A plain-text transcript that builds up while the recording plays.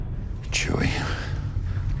Chewie.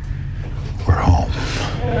 We're home.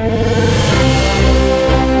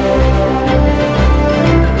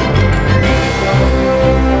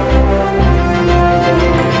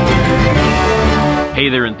 Hey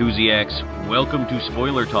there, enthusiasts. Welcome to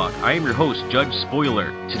Spoiler Talk. I am your host, Judge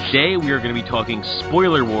Spoiler. Today we are going to be talking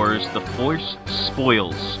Spoiler Wars, The Force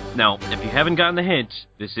Spoils. Now, if you haven't gotten the hint,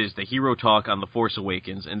 this is the Hero Talk on The Force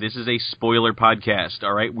Awakens, and this is a spoiler podcast,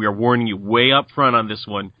 alright? We are warning you way up front on this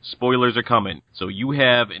one. Spoilers are coming. So you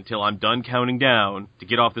have until I'm done counting down to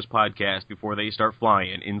get off this podcast before they start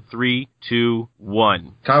flying. In 3, 2,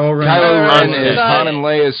 1. Kylo Ren is Han and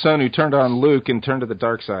Leia's son who turned on Luke and turned to the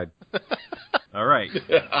dark side. All right.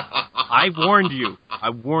 I warned you. I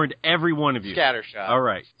warned every one of you. Scattershot. All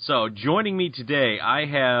right. So joining me today, I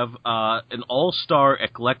have an all-star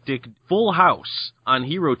eclectic full house on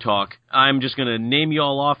Hero Talk. I'm just going to name you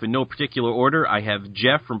all off in no particular order. I have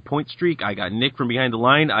Jeff from Point Streak. I got Nick from Behind the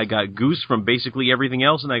Line. I got Goose from basically everything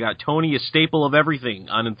else. And I got Tony, a staple of everything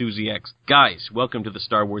on Enthusiasts. Guys, welcome to the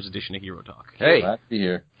Star Wars edition of Hero Talk. Hey. Glad to be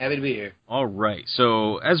here. Happy to be here. All right.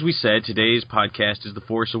 So, as we said, today's podcast is The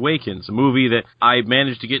Force Awakens, a movie that I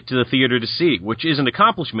managed to get to the theater to see, which is an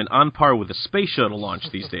accomplishment on par with a space shuttle launch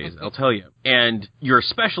these days, I'll tell you. And you're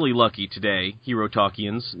especially lucky today, Hero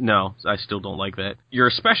Talkians. No, I still don't like that. You're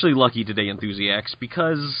especially lucky today, enthusiasts,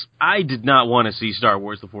 because I did not want to see Star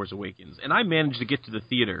Wars The Force Awakens, and I managed to get to the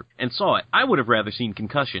theater and saw it. I would have rather seen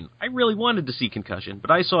Concussion. I really wanted to see Concussion,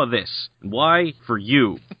 but I saw this. Why? For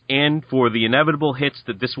you. And for the inevitable hits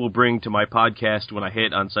that this will bring to my podcast when I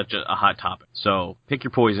hit on such a hot topic. So, pick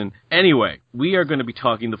your poison. Anyway, we are going to be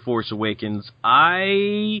talking The Force Awakens.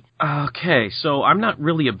 Okay, so I'm not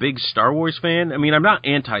really a big Star Wars fan. I mean, I'm not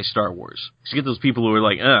anti-Star Wars. You get those people who are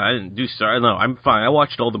like, I didn't do Star Wars. No, I'm fine. I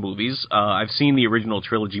watched all the movies. I've seen the original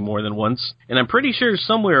trilogy more than once. And I'm pretty sure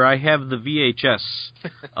somewhere I have the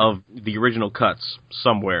VHS of the original cuts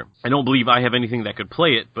somewhere. I don't believe I have anything that could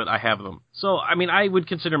play it, but I have them. So, I mean, I would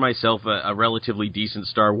consider myself a relatively decent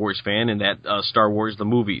Star Wars fan in that Star Wars the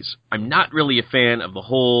movies. I'm not really a fan of the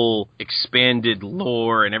whole expanded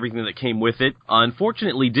lore and everything that came with it.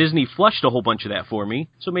 Unfortunately, Disney flushed a whole bunch of that for me,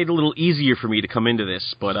 so it made it a little easier for me to come into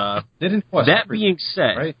this. But that being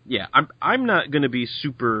said, right? Yeah, I'm not going to be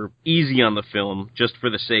super easy on the film just for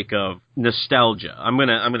the sake of nostalgia. I'm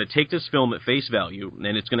gonna take this film at face value,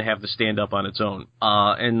 and it's gonna have to stand up on its own.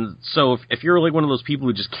 And so if you're like one of those people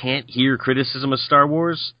who just can't hear criticism of Star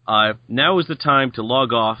Wars, now is the time to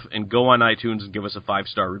log off and go on iTunes and give us a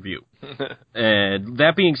 5-star review. And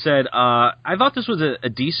that being said, I thought this was a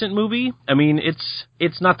decent movie. I mean,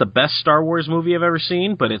 it's not the best Star Wars movie I've ever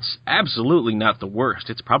seen, but it's absolutely not the worst.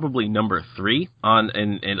 It's probably number 3 out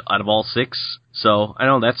of all 6. So, I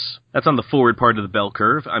know that's on the forward part of the bell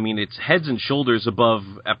curve. I mean, it's heads and shoulders above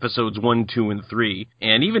episodes 1, 2, and 3,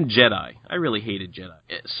 and even Jedi. I really hated Jedi.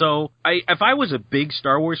 So, if I was a big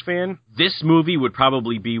Star Wars fan, this movie would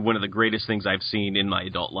probably be one of the greatest things I've seen in my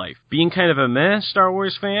adult life. Being kind of a meh Star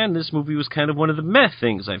Wars fan, this movie was kind of one of the meh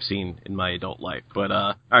things I've seen in my adult life. But,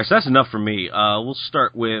 alright, so that's enough for me. We'll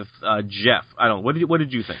start with, Jeff. I don't know, what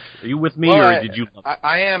did you think? Are you with me, or did you love it?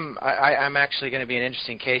 I'm actually going to be an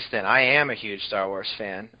interesting case then. I am a huge Star Wars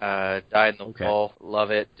fan. Dyed in the wool,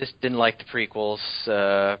 love it. Just didn't like the prequels,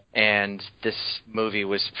 and this movie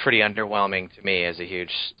was pretty underwhelming to me as a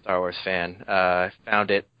huge Star Wars fan.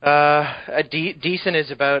 Found it decent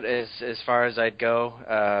is about as far as I'd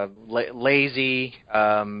go. Lazy.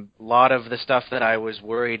 Lot of the stuff that I was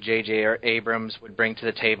worried J.J. Abrams would bring to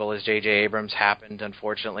the table as J.J. Abrams happened,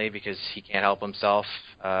 unfortunately, because he can't help himself.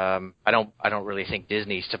 I don't really think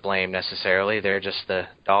Disney's to blame necessarily. They're just the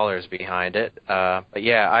dollars behind it. But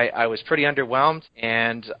yeah, I was pretty underwhelmed,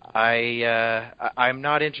 and I'm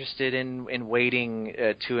not interested in waiting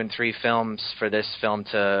 2 and 3 films for this film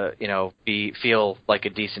to feel like a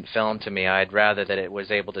decent film to me. I'd rather that it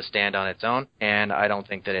was able to stand on its own, and I don't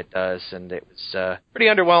think that it does, and it was pretty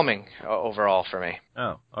underwhelming overall for me.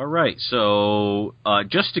 Oh, all right. So,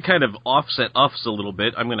 just to kind of offset us a little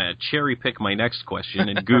bit, I'm going to cherry pick my next question.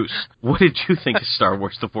 And Goose, what did you think of Star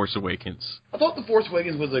Wars: The Force Awakens? I thought The Force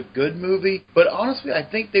Awakens was a good movie, but honestly, I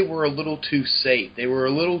think they were a little too safe. They were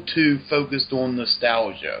a little too focused on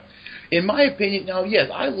nostalgia. In my opinion, now, yes,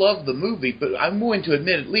 I love the movie, but I'm willing to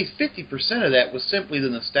admit at least 50% of that was simply the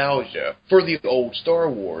nostalgia for the old Star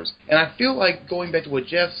Wars. And I feel like, going back to what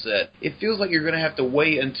Jeff said, it feels like you're going to have to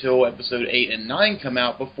wait until Episode 8 and 9 come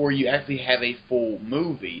out before you actually have a full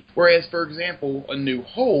movie. Whereas, for example, A New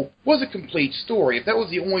Hope was a complete story. If that was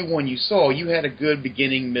the only one you saw, you had a good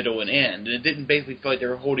beginning, middle, and end. And it didn't basically feel like they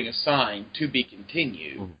were holding a sign to be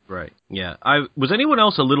continued. Right. Yeah. Was anyone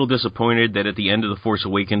else a little disappointed that at the end of The Force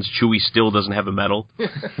Awakens, Chewie still doesn't have a medal?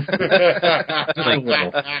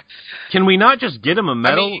 Can we not just get him a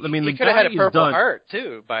medal? I mean the he could guy have had a Purple done... Heart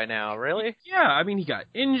too by now. Really? Yeah. I mean, he got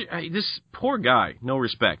injured. This poor guy. No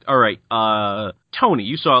respect. All right. Tony,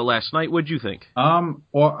 you saw it last night. What'd you think?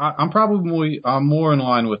 Well, I'm probably more in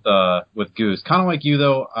line with Goose. Kind of like you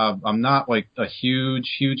though. I'm not like a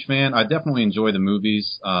huge fan. I definitely enjoy the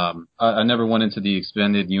movies. I never went into the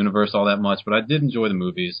extended universe all that much, but I did enjoy the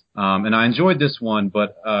movies. And I enjoyed this one,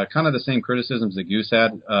 but kind of the same criticisms that Goose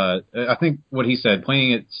had. I think what he said,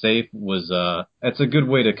 playing it safe, was that's a good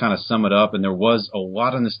way to kind of sum it up. And there was a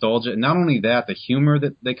lot of nostalgia, and not only that, the humor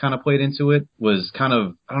that they kind of played into it was kind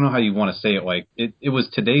of, I don't know how you want to say it, like it was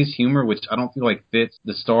today's humor, which I don't feel like fits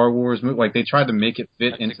the Star Wars movie. Like they tried to make it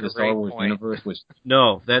fit into the Star Wars universe, which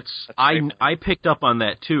no, I picked up on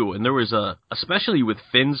that too. And there was especially with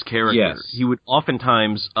Finn's character, yes, he would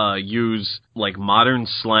oftentimes use like modern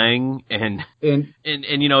slang and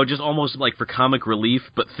just almost like for comic relief,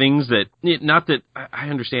 but things that, not that I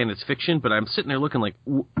understand it's fiction, but I'm sitting there looking like,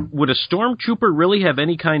 would a stormtrooper really have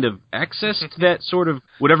any kind of access to that sort of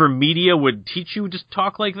whatever media would teach you to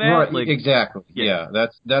talk like that? Right, like, exactly. Yeah,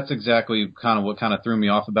 that's exactly kind of what kind of threw me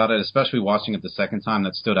off about it, especially watching it the second time.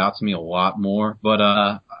 That stood out to me a lot more. But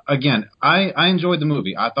again, I enjoyed the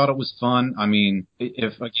movie. I thought it was fun. I mean,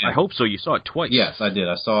 I hope so. You saw it twice. Yes, I did.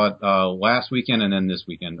 I saw it last weekend and then this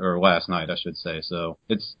weekend, or last night, I should say. So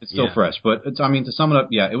it's still fresh. But to sum it up,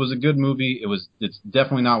 yeah, it was a good movie. It's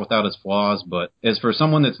definitely not without its flaws. But as for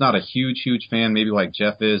someone that's not a huge fan, maybe like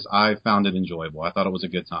Jeff is, I found it enjoyable. I thought it was a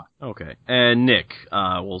good time. Okay. And Nick,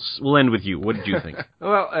 we'll end with you. What did you think?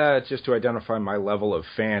 Well, just to identify my level of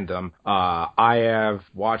fandom, I have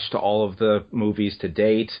watched all of the movies to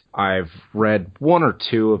date. I've read one or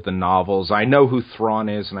two of the novels. I know who Thrawn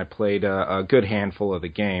is, and I played a good handful of the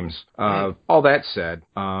games. All that said,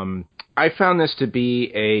 I found this to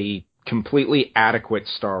be a completely adequate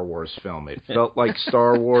Star Wars film. It felt like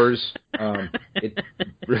Star Wars. That's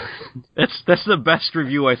the best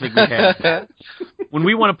review I think we've had. When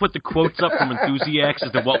we want to put the quotes up from enthusiasts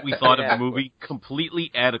as to what we thought of the movie, completely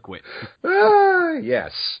adequate.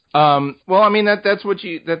 Yes. Well, I mean that's what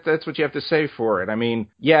you have to say for it. I mean,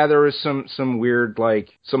 yeah, there was some weird, like,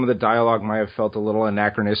 some of the dialogue might have felt a little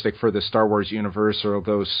anachronistic for the Star Wars universe, or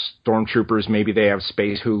those stormtroopers, maybe they have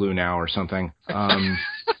space Hulu now or something.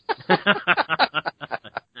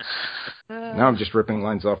 Now I'm just ripping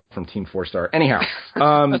lines off from Team 4-Star. Anyhow,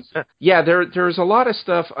 yeah, there's a lot of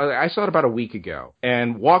stuff. I saw it about a week ago,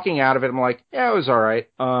 and walking out of it, I'm like, yeah, it was all right.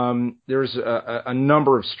 There's a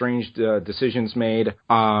number of strange decisions made.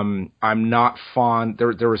 I'm not fond.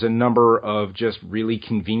 There was a number of just really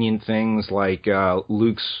convenient things, like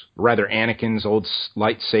Anakin's old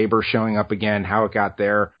lightsaber showing up again, how it got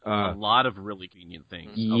there. A lot of really convenient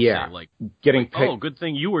things. Yeah, like getting picked. Oh, good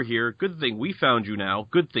thing you were here. Good thing we found you now.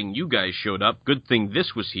 Good thing you guys showed up. Good thing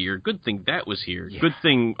this was here. Good thing that was here. Yeah. Good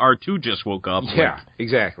thing R2 just woke up. Yeah,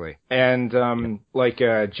 exactly. And like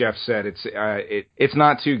Jeff said, it's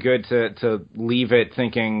not too good to leave it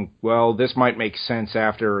thinking, well, this might make sense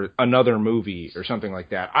after another movie or something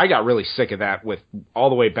like that. I got really sick of that with all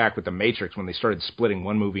the way back with The Matrix, when they started splitting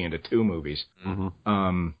one movie into two movies.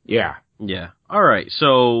 Mm-hmm. Yeah. Yeah. All right.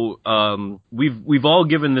 So we've all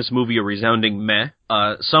given this movie a resounding meh.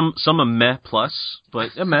 Some a meh plus,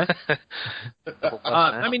 but a meh.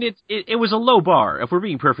 I mean, it was a low bar, if we're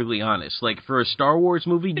being perfectly honest. Like, for a Star Wars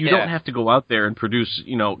movie, you don't have to go out there and produce,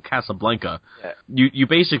 Casablanca. Yeah. You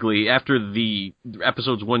basically, after the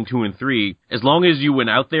episodes 1, 2, and 3, as long as you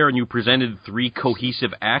went out there and you presented 3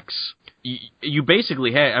 cohesive acts, you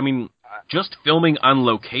basically had. I mean, just filming on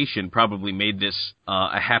location probably made this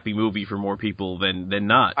a happy movie for more people than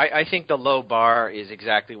not. I think the low bar is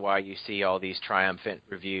exactly why you see all these triumphant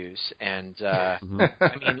reviews. And I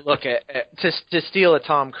mean, look, to steal a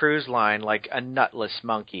Tom Cruise line, like, a nutless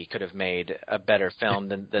monkey could have made a better film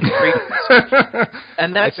than the previous.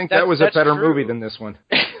 And I think that was a better movie than this one.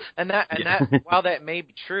 And that while that may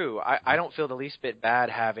be true, I don't feel the least bit bad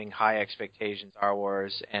having high expectations of Star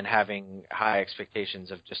Wars and having high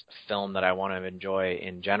expectations of just a film that I want to enjoy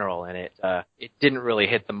in general. And it didn't really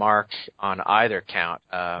hit the mark on either count.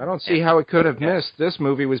 I don't see how it could have missed. This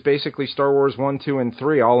movie was basically Star Wars 1, 2, and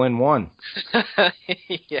 3 all in one.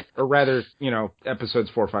 Yeah. Or rather,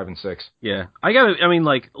 episodes 4, 5, and 6. Yeah.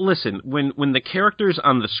 Listen, when the characters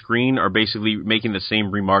on the screen are basically making the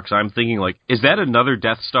same remarks, I'm thinking, like, is that another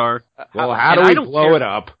Death Star Star. Well, how and do I we don't blow care. it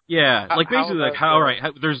up? Yeah, like How basically, like, about how, all right,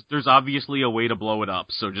 there's obviously a way to blow it up,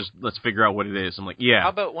 so just let's figure out what it is. I'm like, yeah. How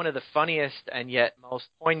about one of the funniest and yet most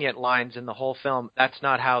poignant lines in the whole film? That's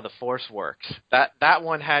not how the Force works. That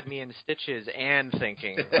one had me in stitches and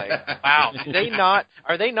thinking, like, wow,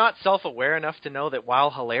 are they not self-aware enough to know that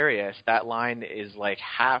while hilarious, that line is like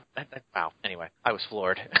half. Wow. Anyway, I was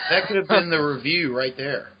floored. That could have been the review right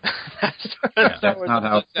there. That's not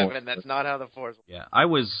how the Force That's not how the Force works. Yeah,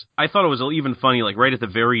 I thought it was even funny, like right at the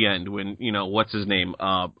very end when what's his name,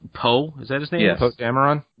 Poe, is that his name? Yes. Poe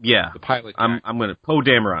Dameron? Yeah, The pilot. I'm gonna Poe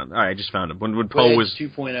Dameron. All right, I just found him when Poe was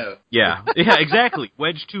 2.0. yeah exactly.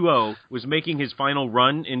 Wedge 2.0 was making his final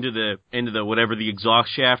run into the whatever the exhaust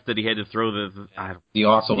shaft that he had to throw The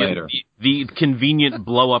oscillator. the convenient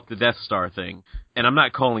blow up the Death Star thing. And I'm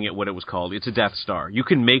not calling it what it was called. It's a Death Star. You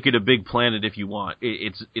can make it a big planet if you want.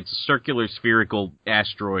 It's a circular, spherical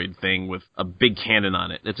asteroid thing with a big cannon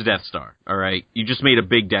on it. It's a Death Star, all right? You just made a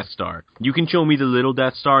big Death Star. You can show me the little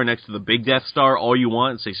Death Star next to the big Death Star all you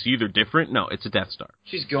want and say, see, they're different. No, it's a Death Star.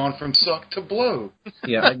 She's gone from suck to blow.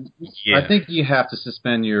 Yeah, Yeah. I think you have to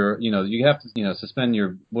suspend your, suspend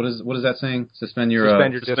your, what is that saying? Suspend your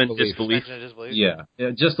disbelief. Yeah,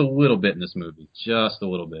 just a little bit in this movie, just a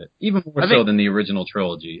little bit, even more so than the original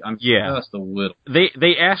trilogy. Just a little.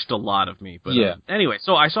 They asked a lot of me, but yeah. Anyway,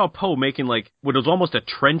 so I saw Poe making like what was almost a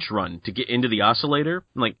trench run to get into the oscillator.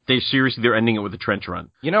 Like they're ending it with a trench run.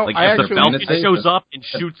 Like if the Falcon shows up and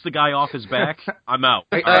shoots the guy off his back, I'm out.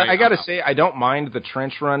 I gotta say, I don't mind the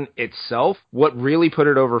trench run itself. What really put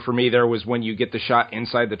it over for me there was when you get the shot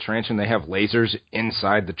inside the trench and they have lasers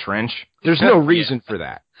inside the trench. There's no reason for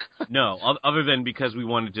that. No, other than because we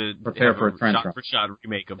wanted to prepare for a trench run. shot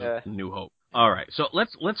remake of New Hope. All right, so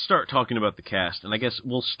let's start talking about the cast, and I guess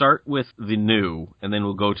we'll start with the new, and then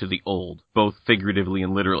we'll go to the old, both figuratively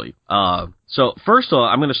and literally. So first of all,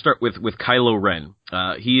 I'm going to start with Kylo Ren.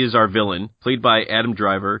 He is our villain, played by Adam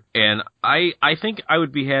Driver, and I think I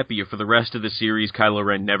would be happy if for the rest of the series Kylo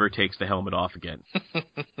Ren never takes the helmet off again.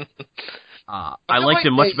 I liked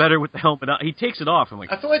him much better with the helmet on. He takes it off. I'm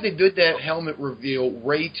like, I feel like they did that helmet reveal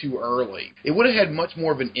way too early. It would have had much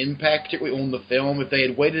more of an impact, particularly on the film, if they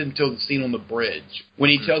had waited until the scene on the bridge when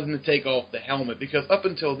he tells them to take off the helmet. Because up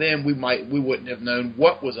until then, we wouldn't have known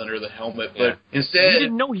what was under the helmet. But instead, we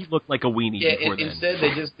didn't know he looked like a weenie before then. Instead,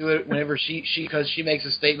 they just do it whenever because she makes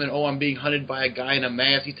a statement. Oh, I'm being hunted by a guy in a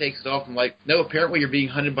mask. He takes it off. I'm like, no, apparently you're being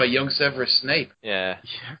hunted by young Severus Snape. Yeah.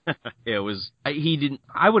 It was. He didn't.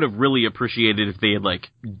 I would have really appreciated if they had like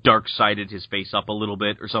dark-sided his face up a little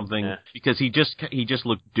bit or something because he just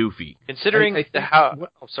looked doofy. Considering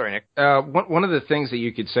sorry, Nick. One of the things that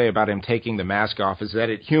you could say about him taking the mask off is that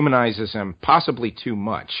it humanizes him possibly too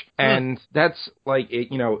much, and that's like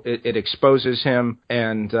it exposes him,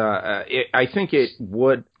 and I think it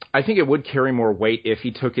would carry more weight if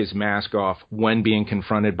he took his mask off when being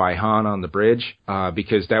confronted by Han on the bridge,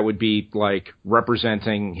 because that would be like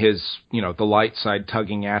representing his, the light side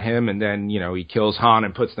tugging at him, and then, he kills Han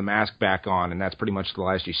and puts the mask back on, and that's pretty much the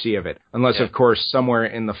last you see of it. Unless, of course, somewhere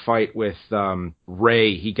in the fight with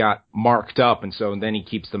Rey, he got marked up, and so then he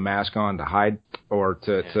keeps the mask on to hide or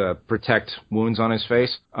to protect wounds on his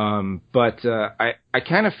face. But I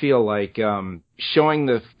kind of feel like showing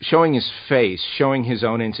his face, showing his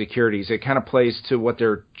own insecurities, it kind of plays to what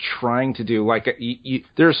they're trying to do. Like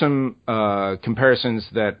there are some comparisons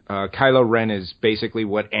that Kylo Ren is basically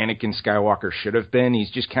what Anakin Skywalker should have been.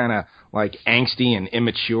 He's just kind of like angsty and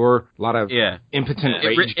immature, a lot of impotent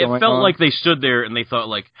rage going on. It felt like they stood there and they thought,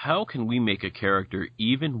 like, how can we make a character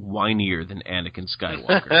even whinier than Anakin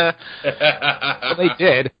Skywalker? Well, they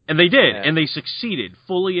did. And they did, and they succeeded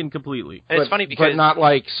fully and completely. And it's funny because... But not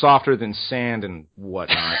like softer than sand and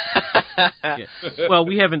whatnot. Well,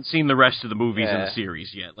 we haven't seen the rest of the movies in the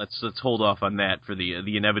series yet. Let's hold off on that for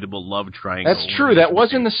the inevitable love triangle. That's true. That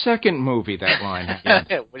was in the second movie, that line.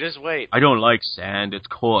 We'll just wait. I don't like sand. It's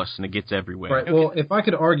coarse and it gets everywhere. Right. Well, if I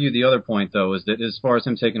could argue the other point though, is that as far as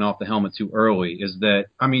him taking off the helmet too early, is that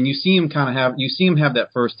you see him have that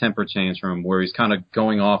first temper change from him where he's kind of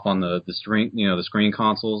going off on the screen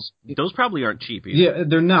consoles. Those probably aren't cheap either. Yeah,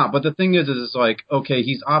 they're not. But the thing is it's like, okay,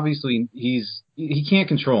 he can't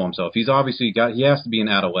control himself. He's obviously he has to be an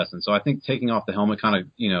adolescent. So I think taking off the helmet kind of,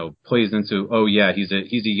 plays into, oh yeah, he's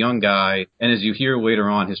a young guy. And as you hear later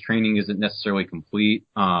on, his training isn't necessarily complete.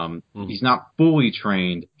 He's not fully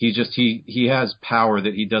trained. He has power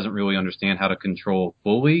that he doesn't really understand how to control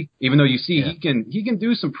fully. Even though you see he can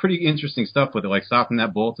do some pretty interesting stuff with it, like stopping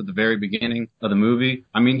that bolt at the very beginning of the movie.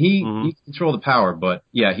 I mean, he can control the power, but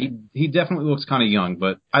yeah, he definitely looks kind of young.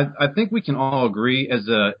 But I think we can all agree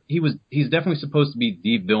he's definitely supposed to be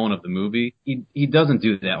the villain of the movie, he doesn't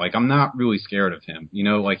do that. Like, I'm not really scared of him. You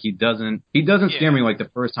know, like he doesn't scare me like the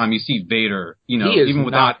first time you see Vader. You know, he is even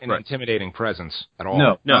without not an intimidating presence at all.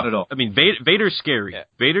 No, not at all. I mean, Vader's scary. Yeah.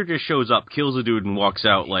 Vader just shows up, kills a dude, and walks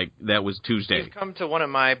out like that was Tuesday. You've come to one of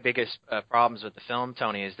my biggest problems with the film,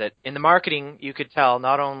 Tony, is that in the marketing, you could tell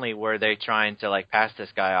not only were they trying to like pass this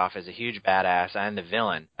guy off as a huge badass and the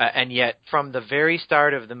villain, and yet from the very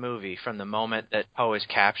start of the movie, from the moment that Poe is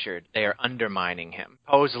captured, they are undermining him.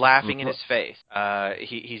 Poe's laughing in his face.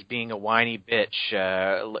 He's being a whiny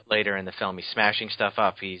bitch later in the film. He's smashing stuff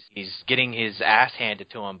up. He's getting his ass handed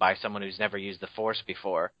to him by someone who's never used the Force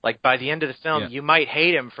before. Like, by the end of the film, you might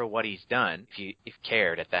hate him for what he's done, if you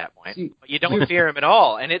cared at that point. But you don't fear him at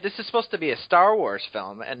all. And this is supposed to be a Star Wars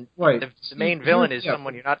film, and the main villain is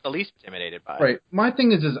someone you're not the least intimidated by. Right. My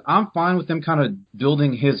thing is I'm fine with them kind of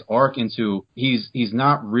building his arc into he's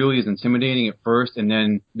not really as intimidating at first, and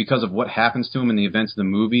then because of what happens to him in the events of the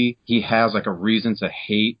movie, he has like a reason to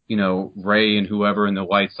hate, you know, Rey and whoever in the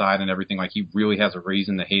light side and everything. Like, he really has a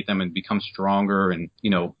reason to hate them and become stronger and, you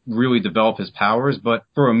know, really develop his powers. But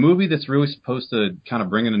for a movie that's really supposed to kind of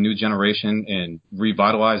bring in a new generation and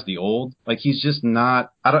revitalize the old, like, he's just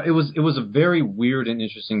not. It was a very weird and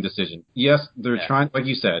interesting decision. Yes, they're trying, like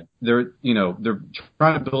you said, they're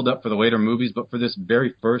trying to build up for the later movies, but for this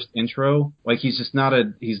very first intro, like, he's not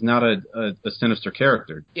a sinister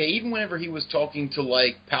character. Yeah, even whenever he was talking to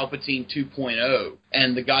like Palpatine 2.0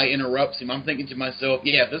 and the guy interrupts him, I'm thinking to myself,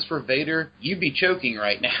 yeah, if this were Vader, you'd be choking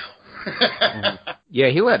right now. Yeah,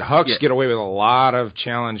 he let Hux get away with a lot of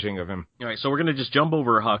challenging of him. All right, so we're going to just jump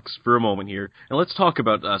over Hux for a moment here, and let's talk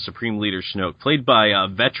about Supreme Leader Snoke, played by a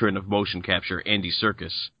veteran of motion capture, Andy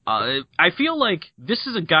Serkis. I feel like this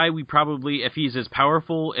is a guy we probably, if he's as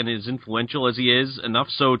powerful and as influential as he is, enough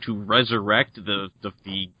so to resurrect the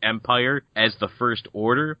Empire as the First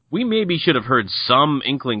Order, we maybe should have heard some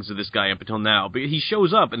inklings of this guy up until now. But he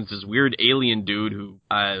shows up, and it's this weird alien dude who,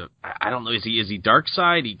 I don't know, is he dark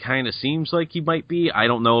side? He kind of seems like he might be. I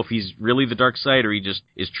don't know if he's really the dark side or he just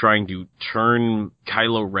is trying to turn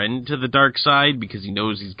Kylo Ren to the dark side because he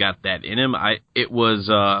knows he's got that in him.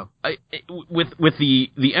 With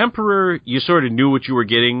the Emperor, you sort of knew what you were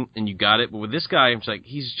getting and you got it, but with this guy, I'm just like,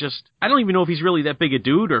 he's just, I don't even know if he's really that big a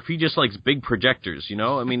dude or if he just likes big projectors, you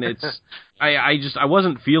know? I mean, it's, I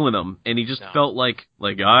wasn't feeling him, and he just felt like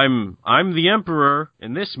I'm the Emperor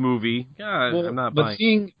in this movie. Yeah, well, I'm not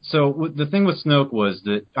buying. The thing with Snoke was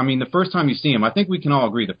that, I mean, the first time you see him, I think we can all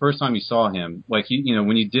agree, the first time you saw him, like,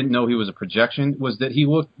 when you didn't know he was a projection, was that he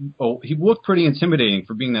looked pretty intimidating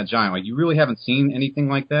for being that giant. Like, you really haven't seen anything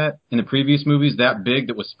like that in the previous movies, that big,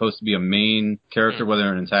 that was supposed to be a main character,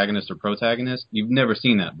 whether an antagonist or protagonist. You've never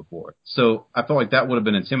seen that before. So I felt like that would have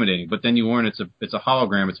been intimidating, but then you learn it's a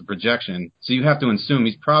hologram, it's a projection. So you have to assume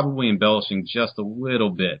he's probably embellishing just a little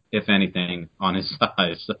bit, if anything, on his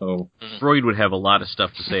size. So Freud would have a lot of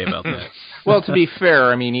stuff to say about that. Well, to be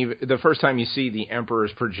fair, I mean, even the first time you see the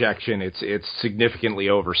Emperor's projection, it's significantly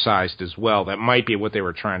oversized as well. That might be what they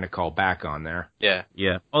were trying to call back on there. Yeah.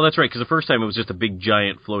 Yeah. Oh, that's right, because the first time it was just a big,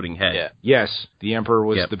 giant floating head. Yeah. Yes, the Emperor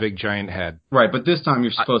was the big, giant head. Right, but this time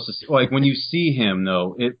you're supposed to see, like, when you see him,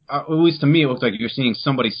 though, at least to me, it looked like you're seeing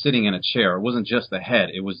somebody sitting in a chair. It wasn't just the head.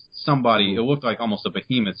 It was somebody, it looked like almost a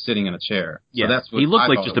behemoth sitting in a chair. So that's what he looked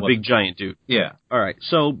like just a big, giant dude. Yeah. All right,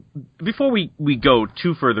 so before we go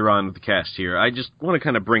too further on with the cast here, I just want to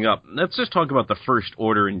kind of bring up, let's just talk about the First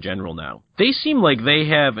Order in general now. They seem like they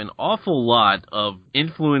have an awful lot of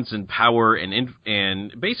influence and power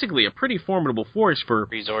and basically a pretty formidable force for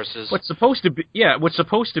resources. What's supposed to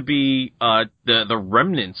be the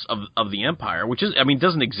remnants of the Empire, which is, I mean,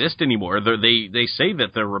 doesn't exist anymore. They say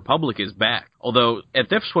that the Republic is back. Although at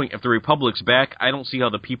this point, if the Republic's back, I don't see how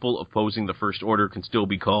the people opposing the First Order can still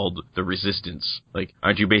be called the Resistance. Like,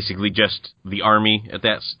 aren't you basically just the army at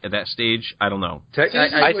that stage? I don't know.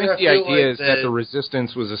 I think the idea is that the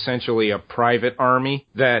Resistance was essentially a private army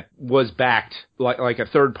that was backed like a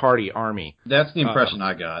third-party army. That's the impression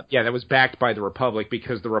I got. Yeah, that was backed by the Republic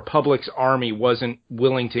because the Republic's army wasn't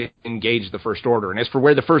willing to engage the First Order. And as for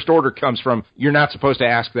where the First Order comes from, you're not supposed to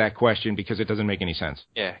ask that question because it doesn't make any sense.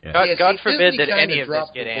 Yeah. God forbid that any of this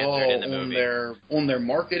get answered in the movie. On their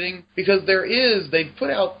marketing, because they've put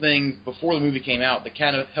out things before the movie came out that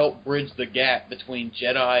kind of help bridge the gap between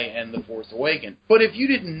Jedi and The Force Awakens. But if you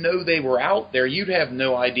didn't know they were out there, you'd have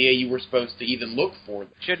no idea you were supposed to even look for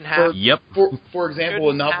them. Shouldn't have. For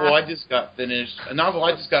example, a novel I just got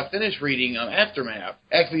finished reading, Aftermath.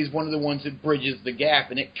 actually is one of the ones that bridges the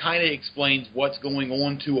gap, and it kind of explains what's going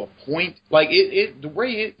on to a point. Like, the way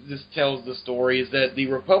it just tells the story is that the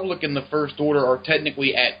Republic and the First Order are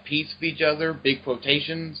technically at peace with each other, big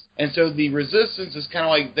quotations, and so the Resistance is kind of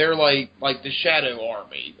like, they're like the shadow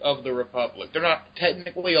army of the Republic. They're not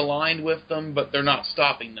technically aligned with them, but they're not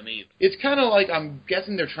stopping them either. It's kind of like, I'm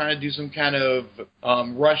guessing they're trying to do some kind of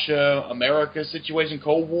Russia-America situation,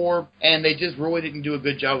 Cold War, and they just really didn't do a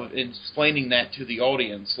good job of explaining that to the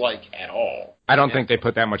audience, like, at all. I don't think they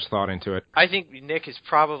put that much thought into it. I think Nick is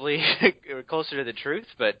probably closer to the truth,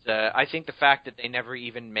 but I think the fact that they never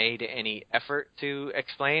even made any effort to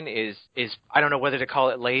explain is I don't know whether to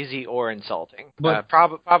call it lazy or insulting. But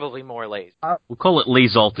probably more lazy. We'll call it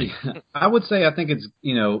lazalty. I would say I think it's,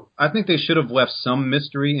 I think they should have left some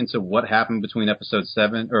mystery into what happened between episode 6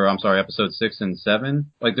 and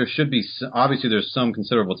 7. Like, there should be, obviously there's some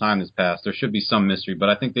considerable time that's passed. There should be some mystery, but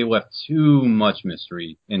I think they left too much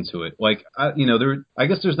mystery into it. Like, I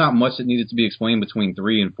guess there's not much that needed to be explained between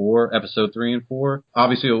episode 3 and 4.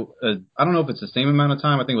 Obviously, I don't know if it's the same amount of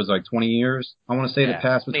time. I think it was like 20 years. I want to say that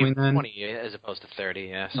passed between then. 20 as opposed to 30,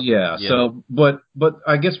 yeah. Yeah. So, but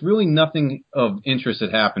I guess really nothing of interest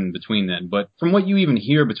had happened between then. But from what you even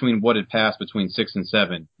hear between what had passed between 6 and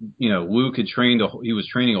 7, Luke had he was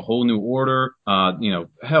training a whole new order.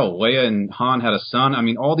 Hell, Leia and Han had a son. I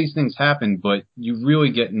mean, all these things happened, but you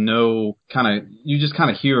really get you just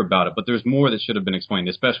kind of hear about it. But there's more that should have been explained,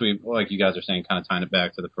 especially like you guys are saying, kind of tying it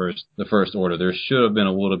back to the first order. There should have been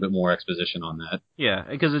a little bit more exposition on that. Yeah,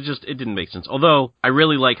 because it didn't make sense. Although I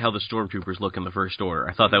really like how the stormtroopers look in the first order.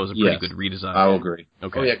 I thought that was a pretty good redesign. I will agree.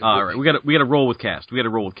 Okay. Oh, yeah, all right. We got to roll with cast.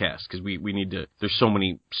 Because we need to. There's so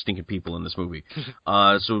many stinking people in this movie.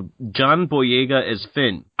 So John Boyega as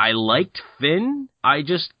Finn. I liked Finn. I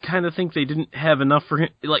just kind of think they didn't have enough for him.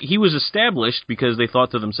 Like, he was established because they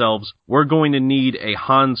thought to themselves, we're going to need a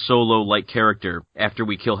Han Solo-like character after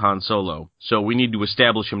we kill Han Solo. So we need to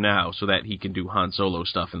establish him now so that he can do Han Solo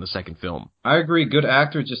stuff in the second film. I agree. Good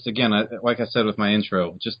actor. Just again, like I said with my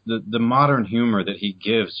intro, just the modern humor that he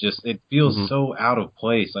gives, it feels so out of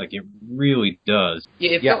place. Like, it really does.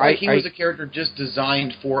 Yeah, it felt like he was a character just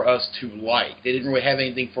designed for us to like. They didn't really have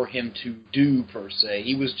anything for him to do, per se.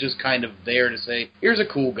 He was just kind of there to say, here's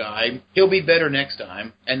a cool guy. He'll be better next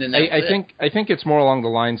time. And then I think it's more along the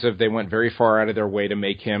lines of they went very far out of their way to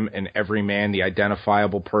make him an everyman, the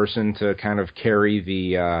identifiable person to kind of carry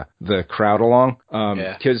the crowd along.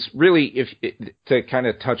 Because really, to kind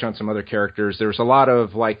of touch on some other characters, there's a lot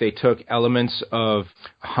of, like, they took elements of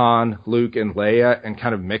Han, Luke, and Leia and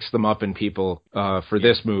kind of mixed them up in people for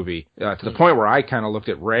this movie, to the point where I kind of looked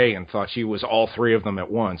at Rey and thought she was all three of them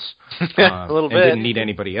at once. A little bit. And didn't need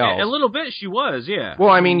anybody else. A little bit she was, yeah. Well,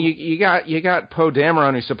 I mean, you got Poe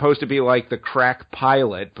Dameron, who's supposed to be like the crack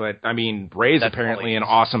pilot, but I mean, Rey's apparently an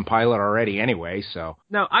awesome pilot already anyway, so.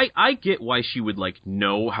 Now, I get why she would, like,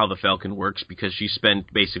 know how the Falcon works, because she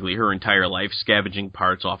spent basically her entire life scavenging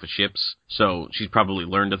parts off of ships, so she's probably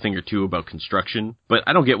learned a thing or two about construction, but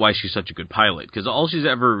I don't get why she's such a good pilot, because all she's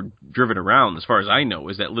ever driven around, as far as I know,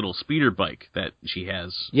 is that little speeder bike that she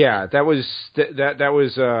has. Yeah, that was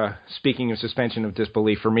speaking of suspension of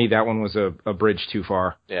disbelief, for me, that one was a bridge too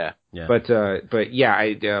far. Yeah. Yeah. But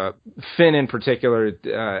yeah, Finn in particular,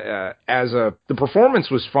 the performance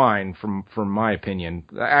was fine from my opinion.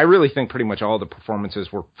 I really think pretty much all the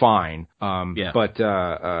performances were fine. But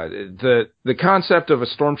the concept of a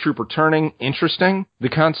stormtrooper turning, interesting. The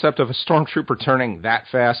concept of a stormtrooper turning that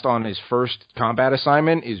fast on his first combat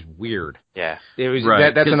assignment is weird. Yeah, it was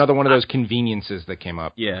right. That's another one of those conveniences that came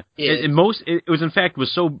up. Yeah, it was in fact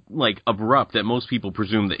so like abrupt that most people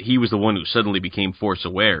presumed that he was the one who suddenly became Force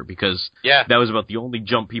aware, because that was about the only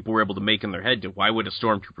jump people were able to make in their head to why would a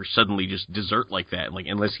stormtrooper suddenly just desert like that, like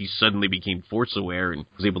unless he suddenly became Force aware and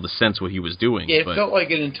was able to sense what he was doing. Yeah, it felt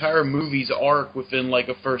like an entire movie's arc within like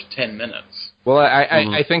a first 10 minutes. Well,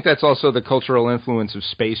 I think that's also the cultural influence of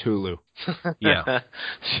Space Hulu. Yeah.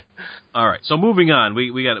 All right. So moving on,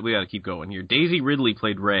 we got to keep going here. Daisy Ridley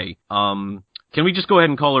played Rey. Can we just go ahead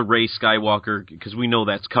and call her Rey Skywalker, because we know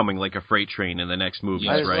that's coming like a freight train in the next movies,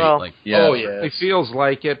 right? Well. Like, Oh yeah, it feels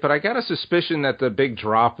like it, but I got a suspicion that the big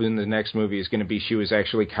drop in the next movie is going to be she was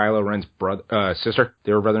actually Kylo Ren's sister.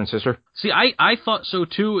 They were brother and sister. See, I thought so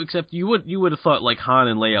too, except you would have thought like Han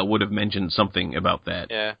and Leia would have mentioned something about that.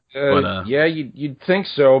 Yeah. Yeah, you'd think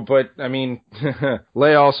so, but I mean,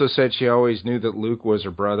 Leia also said she always knew that Luke was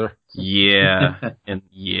her brother. Yeah, and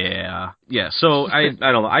yeah. So I don't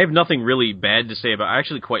know. I have nothing really bad to say about. I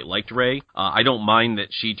actually quite liked Rey. I don't mind that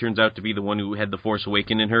she turns out to be the one who had the Force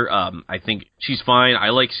Awakening in her. I think she's fine. I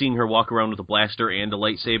like seeing her walk around with a blaster and a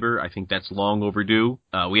lightsaber. I think that's long overdue.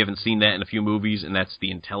 We haven't seen that in a few movies, and that's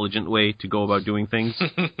the intelligent way to go about doing things.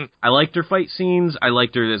 I liked her fight scenes. I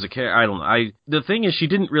liked her as a character. I don't know. The thing is, she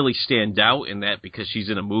didn't really stand out in that because she's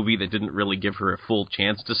in a movie that didn't really give her a full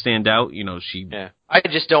chance to stand out. Yeah. I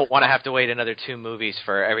just don't want to have to wait another 2 movies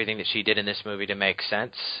for everything that she did in this movie to make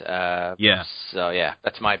sense. Yeah. So, yeah,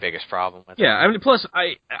 that's my biggest problem with it. Yeah, I mean, plus,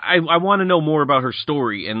 I want to know more about her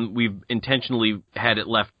story, and we've intentionally had it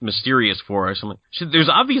left mysterious for us. I'm like, there's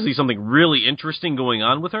obviously something really interesting going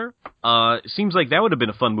on with her. It seems like that would have been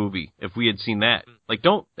a fun movie if we had seen that. Like,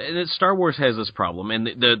 Star Wars has this problem, and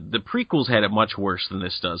the prequels had it much worse than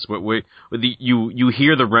this does. Where you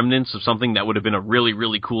hear the remnants of something that would have been a really,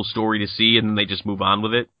 really cool story to see, and then they just move on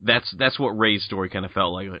with it. That's what Rey's story kind of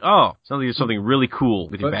felt like. Something really cool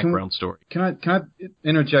with your background story. Can I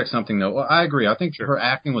interject something though? Well, I agree. I think her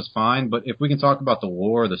acting was fine, but if we can talk about the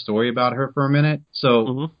lore, the story about her for a minute.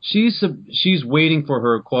 So she's waiting for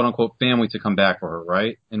her quote unquote family to come back for her,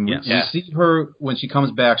 right? And we see her when she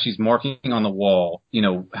comes back. She's marking on the wall,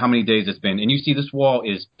 how many days it's been, and you see this wall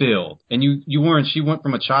is filled. And she went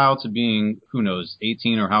from a child to being, who knows,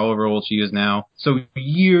 18 or however old she is now. So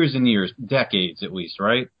years and years, decades at least,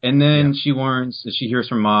 right? And then she hears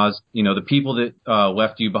from Maz, the people that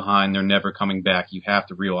left you behind, they're never coming back. You have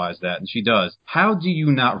to realize that. And she does. How do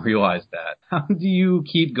you not realize that? How do you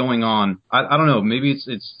keep going on? I don't know. Maybe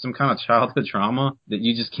it's some kind of childhood trauma that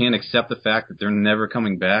you just can't accept the fact that they're never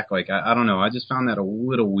coming back. Like, I don't know. I just found that a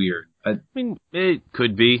little weird. I mean, it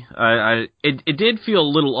could be. It did feel a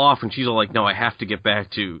little off when she's all like, "No, I have to get back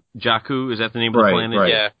to Jakku." Is that the name of the planet?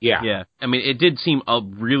 Right. Yeah. I mean, it did seem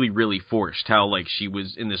really, really forced. How like she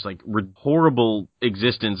was in this like horrible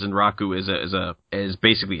existence in Raku as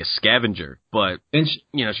basically a scavenger. But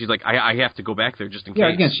she's like, I have to go back there just in case. Yeah,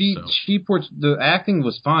 again, the acting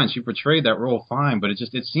was fine. She portrayed that role fine, but it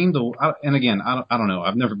seemed and again, I don't know.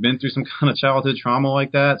 I've never been through some kind of childhood trauma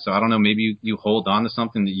like that, so I don't know. Maybe you hold on to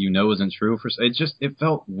something that isn't true. It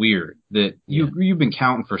felt weird that you've been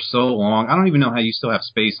counting for so long. I don't even know how you still have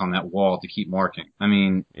space on that wall to keep marking. I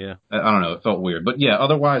mean, I don't know. It felt weird, but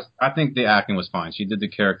otherwise, I think the acting was fine. She did the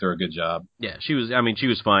character a good job. Yeah, she was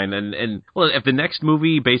fine. And well, if the next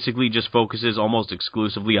movie basically just focuses almost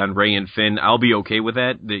exclusively on Rey and Finn, I'll be okay with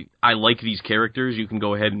that. I like these characters. You can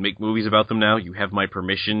go ahead and make movies about them now. You have my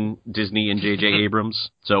permission, Disney and J.J.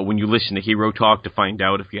 Abrams. So when you listen to Hero Talk to find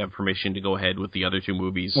out if you have permission to go ahead with the other 2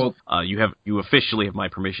 movies, you officially have my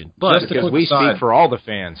permission. But because we speak for all the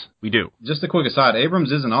fans. We do. Just a quick aside,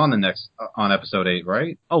 Abrams isn't on episode 8,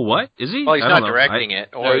 right? Oh, what? Is he? Well, he's not directing it.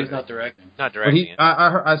 No, he's not directing. Not directing it.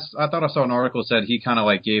 I thought I saw an article said he kind of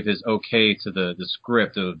like gave his okay to the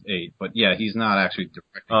script of 8, but he's not actually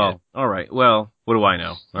directing it. Oh, all right. Well, what do I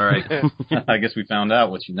know? All right. I guess we found out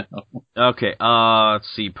what you know. Okay. Let's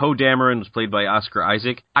see. Poe Dameron was played by Oscar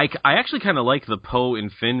Isaac. I actually kind of like the Poe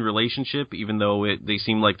and Finn relationship, even though they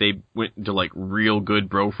seem like they went into like real good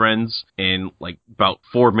bro friends in like about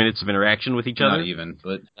 4 minutes of interaction with each other. Not even,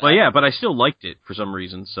 but but I still liked it for some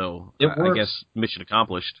reason. So I guess mission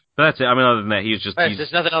accomplished. But that's it. I mean, other than that,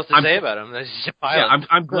 there's nothing else to say about him. He's a pilot. Yeah,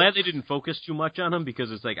 I'm glad they didn't focus too much on him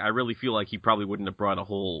because it's like I really feel like he probably wouldn't have brought a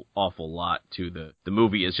whole awful lot to the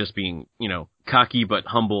movie as just being, cocky but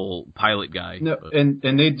humble pilot guy. No, and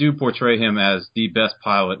they do portray him as the best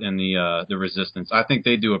pilot in the Resistance. I think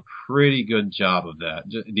they do a pretty good job of that.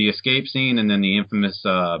 The escape scene and then the infamous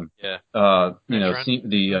the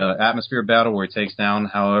atmosphere battle where he takes down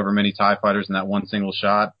however many TIE fighters in that one single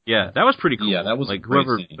shot. Yeah, that was pretty cool. Yeah, that was like a great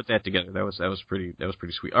whoever scene. Put that together. That was pretty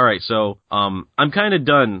sweet. All right, so I'm kind of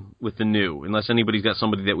done with the new, unless anybody's got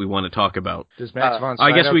somebody that we want to talk about. Does Max von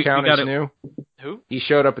I guess Sydow we count got as new? Who? He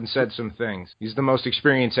showed up and said some things. He's the most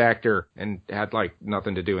experienced actor and had like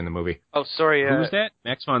nothing to do in the movie. Oh, sorry. Who was that?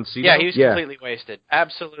 Max von Sydow? Yeah, he was completely wasted.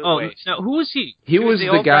 Absolutely wasted. Now who was he? He was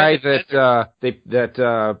the guy that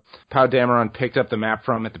that Poe Dameron picked up the map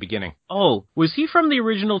from at the beginning. Oh, was he from the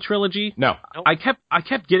original trilogy? No. Nope. I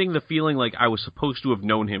kept getting the feeling like I was supposed to have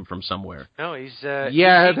known him from somewhere. No, he's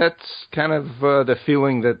that's kind of the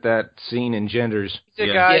feeling that scene engenders. He's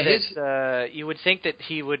a guy that you would think that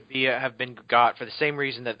he would have been got for the same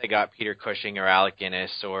reason that they got Peter Cushing or Alec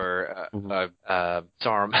Guinness or Saruman.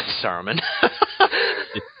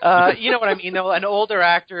 You know what I mean, though? An older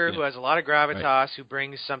actor who has a lot of gravitas, who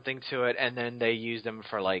brings something to it, and then they use them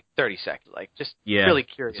for like 30 seconds. Like, just really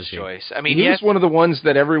curious choice. choice. I mean, he was one of the ones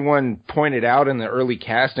that everyone pointed out in the early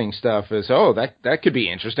casting stuff as, that could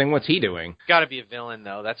be interesting. What's he doing? Got to be a villain,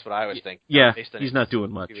 though. That's what I was thinking. Yeah, he's not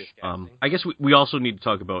doing much. I guess we also need to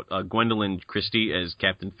talk about Gwendolyn Christie as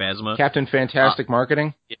Captain Phasma. Captain Fantastic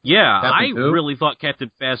marketing? Yeah, Captain I really thought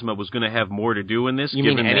Captain Phasma was going to have more to do in this. You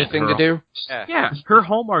mean anything to do? Yeah, her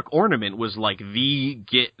Hallmark ornament was like the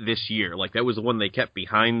get this year. Like that was the one they kept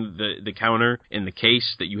behind the counter in the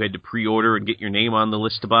case that you had to pre-order and get your name on the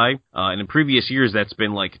list to buy. And in previous years, that's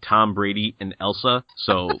been like Tom Brady and Elsa.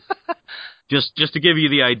 So just to give you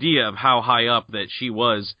the idea of how high up that she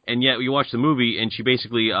was, and yet you watch the movie and she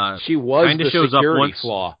basically she was kind of the shows security up once.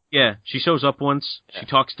 flaw. Yeah, she shows up once, she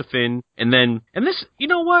talks to Finn, and this, you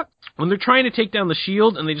know what? When they're trying to take down the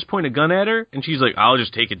shield and they just point a gun at her, and she's like, I'll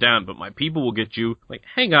just take it down, but my people will get you. Like,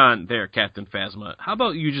 hang on there, Captain Phasma. How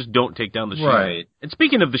about you just don't take down the shield? Right. And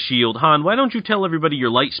speaking of the shield, Han, why don't you tell everybody your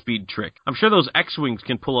light speed trick? I'm sure those X-Wings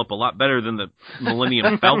can pull up a lot better than the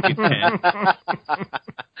Millennium Falcon can.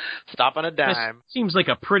 Stop on a dime. Seems like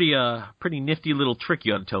a pretty nifty little trick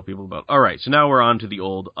you ought to tell people about. All right, so now we're on to the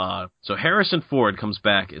old. So Harrison Ford comes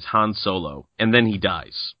back as Han Solo, and then he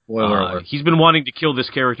dies. He's been wanting to kill this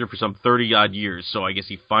character for some 30-odd years, so I guess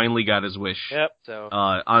he finally got his wish. Yep. So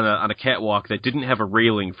on a catwalk that didn't have a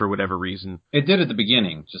railing for whatever reason. It did at the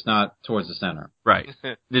beginning, just not towards the center. Right.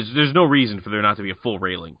 There's no reason for there not to be a full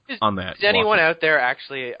railing on that. Is anyone out there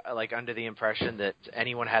actually like under the impression that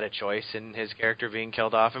anyone had a choice in his character being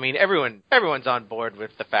killed off? I mean, everyone's on board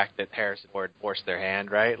with the fact that Harrison Ford forced their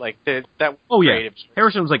hand, right? Like that. Oh yeah.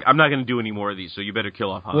 Harrison was like, I'm not going to do any more of these, so you better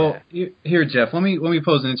kill off Han. Well, here, Jeff, let me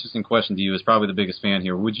pose an interesting question to you. As probably the biggest fan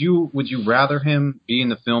here, would you rather him be in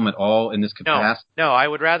the film at all in this capacity? No, I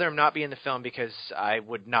would rather him not be in the film because I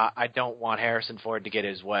don't want Harrison Ford to get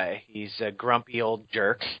his way. He's a grumpy old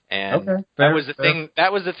jerk, and that was the thing.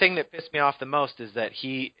 That was the thing that pissed me off the most is that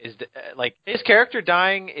he is like his character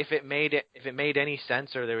dying. If it made any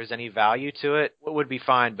sense or there was any value to it, it would be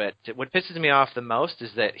fine. But what pisses me off the most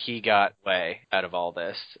is that he got way out of all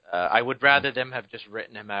this. I would rather them have just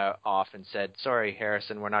written him off and said, "Sorry,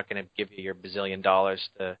 Harrison, we're not going to give you your bazillion dollars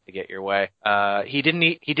to get your way." He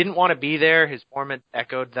didn't want to be there. His foreman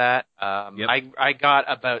echoed that. I got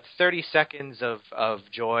about 30 seconds of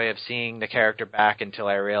joy of seeing the character back until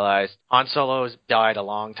I realized Han Solo's died a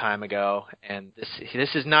long time ago, and this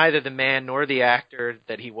is neither the man nor the actor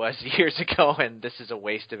that he was years ago, and this is a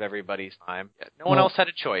waste of everybody's time. No one else had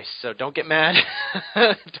a choice, so don't get mad.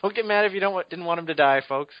 Don't get mad if you didn't want him to die,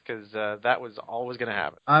 folks, because that was always going to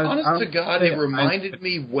happen. Honest to God, it reminded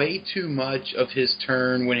me way too much of his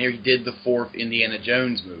turn when he did the fourth Indiana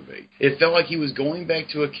Jones movie. It felt like he was going back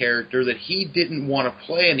to a character that he didn't want to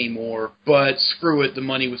play anymore, but screw it, the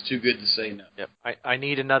money was too good to say no. Yep. I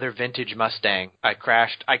need another vintage Mustang. I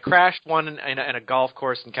crashed one in a golf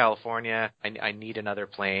course in California. I need another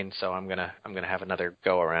plane, so I'm gonna have another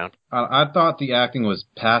go around. I thought the acting was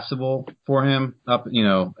passable for him up,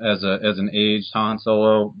 as an aged Han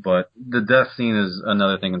Solo, but the death scene is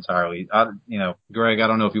another thing entirely. Greg, I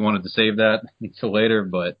don't know if you wanted to save that until later,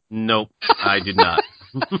 but nope, I did not.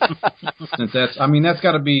 Since that's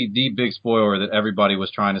got to be the big spoiler that everybody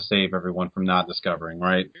was trying to save everyone from not discovering,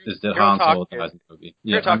 right? Is that Han Solo dies in the movie?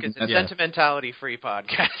 You're talking a sentimentality-free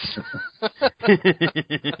podcast.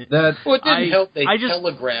 It didn't help they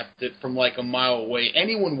telegraphed it from like a mile away.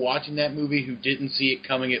 Anyone watching that movie who didn't see it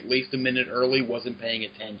coming at least a minute early wasn't paying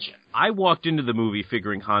attention. I walked into the movie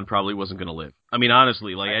figuring Han probably wasn't going to live. I mean,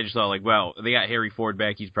 honestly, I just thought, wow, they got Harry Ford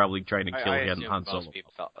back. He's probably trying to kill Han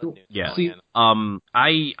Solo. Yeah. See,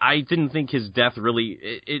 I didn't think his death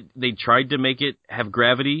really. They tried to make it have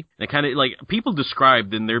gravity. They kind of people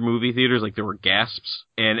described in their movie theaters there were gasps.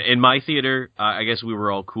 And in my theater, I guess we were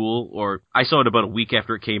all cool. Or I saw it about a week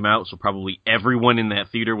after it came out, so probably everyone in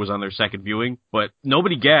that theater was on their second viewing. But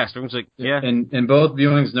nobody gasped. Everyone's like, yeah. In both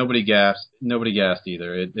viewings, nobody gasped. Nobody gasped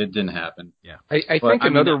either. It didn't happen. Yeah. I think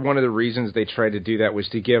one of the reasons they tried to do that was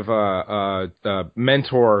to give a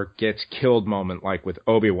mentor gets killed moment like with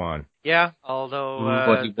Obi-Wan. Yeah, although...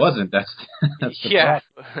 but he wasn't. That's the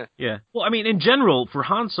problem. Yeah. Well, I mean, in general, for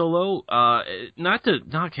Han Solo, not to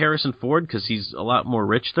knock Harrison Ford, because he's a lot more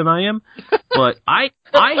rich than I am, but I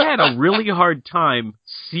had a really hard time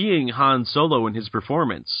seeing Han Solo in his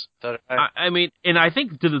performance. I mean, and I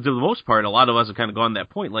think to the most part, a lot of us have kind of gone to that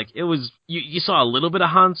point. It was, you saw a little bit of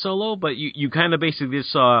Han Solo, but you kind of basically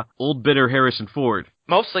just saw old bitter Harrison Ford.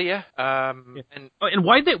 Mostly, yeah. And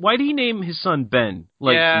why did he name his son Ben?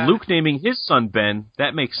 Like Luke naming his son Ben,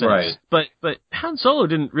 that makes sense. Right. But Han Solo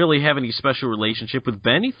didn't really have any special relationship with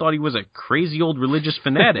Ben. He thought he was a crazy old religious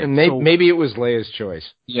fanatic. Maybe it was Leia's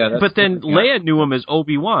choice. Yeah, but then Leia knew him as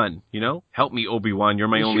Obi-Wan. Help me, Obi-Wan. You're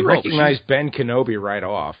my only hope. She recognized Ben Kenobi right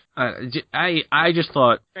off. I just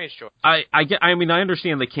thought. Strange choice. I mean, I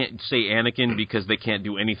understand they can't say Anakin because they can't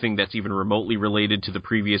do anything that's even remotely related to the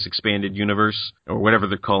previous expanded universe or whatever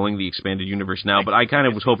they're calling the expanded universe now. But I kind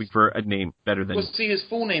of was hoping for a name better than. Well, see, his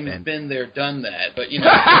full name has been there, done that. But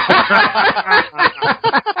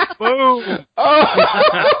Boom!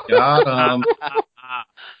 Got him.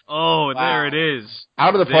 Oh, there it is.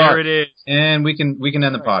 Out of the park. There it is. And we can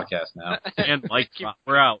end the podcast now. And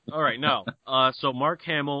we're out. All right, no. So Mark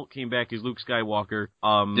Hamill came back as Luke Skywalker.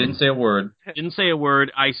 Didn't say a word. Didn't say a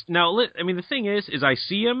word. I mean, the thing is I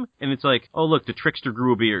see him and it's like, oh look, the trickster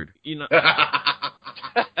grew a beard.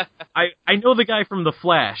 I know the guy from The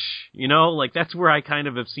Flash, like that's where I kind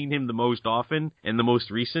of have seen him the most often and the most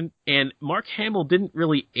recent. And Mark Hamill didn't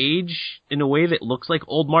really age in a way that looks like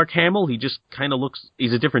old Mark Hamill. He just kind of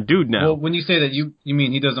he's a different dude now. Well, when you say that, you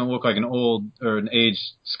mean he doesn't look like an old or an aged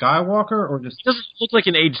Skywalker, or just... He doesn't look like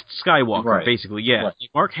an aged Skywalker, right. Basically, yeah. Right.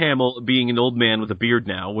 Mark Hamill being an old man with a beard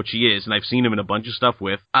now, which he is, and I've seen him in a bunch of stuff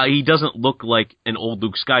with, he doesn't look like an old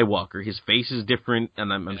Luke Skywalker. His face is different,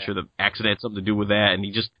 and I'm sure the accident had something to do with that, and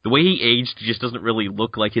the way he aged, he just doesn't really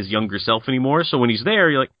look like his younger self anymore, so when he's there,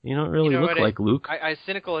 you're like, you don't really look like Luke. As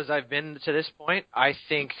cynical as I've been to this point, I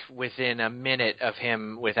think within a minute of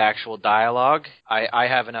him with actual dialogue, I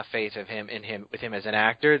have enough faith with him as an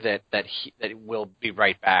actor that will be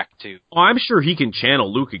right back to... Oh, I'm sure he can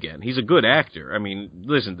channel Luke again. He's a good actor. I mean,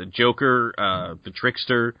 listen, the Joker, the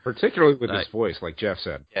Trickster... Particularly with his voice, like Jeff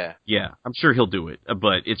said. Yeah, I'm sure he'll do it.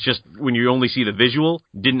 But it's just, when you only see the visual,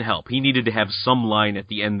 didn't help. He needed to have some line at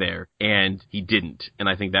the end there, and he didn't. And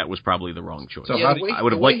I think that was probably the wrong choice. So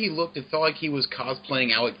the way he looked, it felt like he was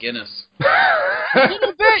cosplaying Alec Guinness. A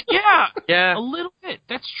little bit, yeah. A little bit.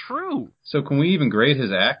 That's true. So can we even grade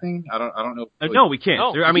his acting? I don't know. No, we can't.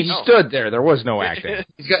 No, I mean, he stood there. There was no acting.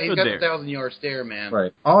 He's got there. the 1,000-yard stare, man.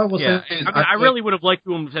 Right. All I will say is... I really would have liked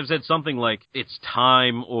to have said something like, it's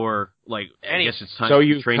time, or like, I guess it's time so to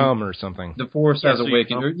you train. come or something. The Force has so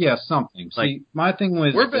awakened. Or, something. Like, see, my thing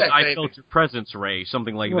was... We're back, I baby. felt your presence, Ray.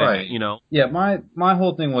 Something like Right. that, Yeah, my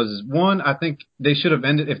whole thing was, one, I think they should have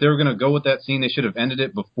ended... If they were going to go with that scene, they should have ended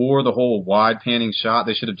it before the whole wide panning shot.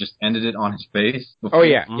 They should have just ended it on his face. Oh,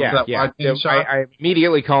 yeah. Wide panning shot. I'm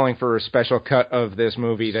immediately calling for a special cut of this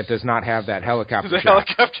movie that does not have that helicopter shot.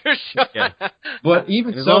 Helicopter shot. Yeah. But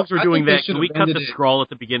even As so, long as we're I doing think they that, should can we have cut ended the it- scroll at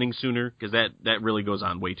the beginning sooner? Because that really goes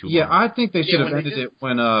on way too long. Yeah, I think they should have when they ended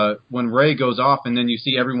it when Rey goes off, and then you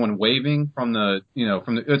see everyone waving from the.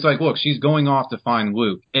 It's like, look, she's going off to find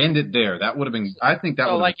Luke. End it there. That would have been. I think that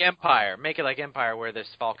So would. like Empire. Make it like Empire, where this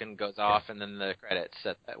Falcon goes off, and then the credits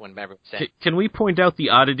when everyone's saying. Can we point out the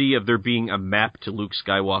oddity of there being a map to Luke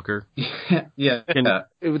Skywalker? Yeah.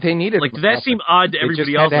 They needed... Like, did that seem odd to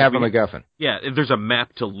everybody else? They just had to have Like, a MacGuffin. Yeah, if there's a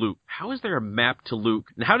map to Luke. How is there a map to Luke?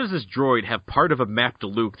 And how does this droid have part of a map to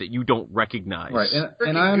Luke that you don't recognize? Right, and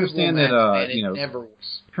Freaking I understand Google Maps, that man, it never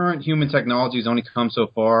was. current human technology has only come so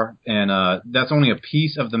far, and that's only a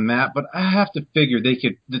piece of the map. But I have to figure they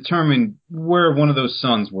could determine where one of those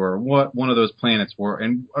suns were, what one of those planets were,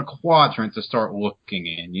 and a quadrant to start looking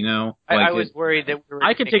in. I was worried that we were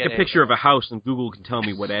I can take a picture of a house and Google can tell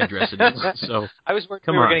me what address it is. So I was worried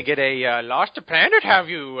Come we were on. going to get a lost a planet have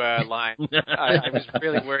you line. I was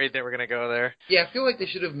really worried they were going to go there. Yeah, I feel like they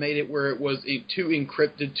should have made it where it was too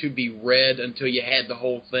encrypted to be read until you had the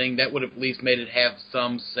whole thing. That would have at least made it have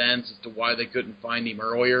some sense as to why they couldn't find him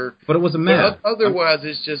earlier. But it was a map. But otherwise,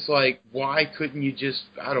 it's just like, why couldn't you just,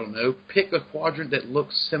 I don't know, pick a quadrant that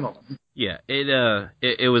looks similar? yeah,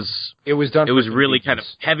 it was done. it was really kind of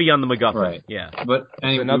heavy on the MacGuffin. Right. Yeah. But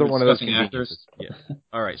anyway, another we were one of those discussing actors. Yeah.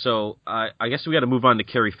 All right. So I guess we got to move on to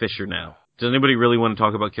Carrie Fisher now. Does anybody really want to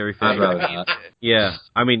talk about Carrie Fisher? I'd rather not. Yeah.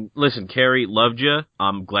 I mean, listen, Carrie, loved you.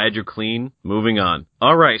 I'm glad you're clean. Moving on.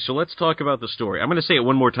 All right, so let's talk about the story. I'm going to say it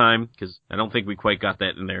one more time because I don't think we quite got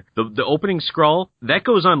that in there. The opening scroll, that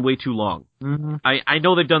goes on way too long. Mm-hmm. I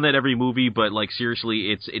know they've done that every movie, but like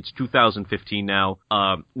seriously, it's 2015 now.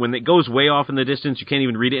 When it goes way off in the distance, you can't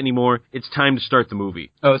even read it anymore. It's time to start the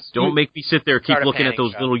movie. Oh, so Don't make me sit there keep Start a looking at panic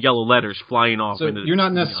those shot. little yellow letters flying off. So into you're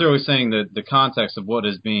not necessarily saying that the context of what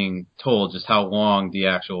is being told, just how long the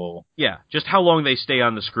actual. Yeah, just how long they stay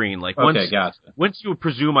on the screen. Like Okay, gotcha. once you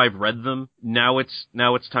presume I've read them, now it's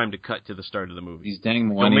now it's time to cut to the start of the movie. These dang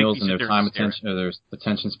Don't make me millennials sit and their there time and stare. attention or their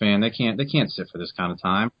attention span, they can't sit for this kind of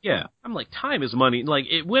time. Yeah, I'm like, time is money. Like,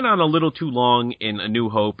 it went on a little too long in A New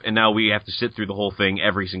Hope, and now we have to sit through the whole thing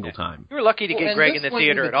every single time. You were lucky to get and Greg this in the one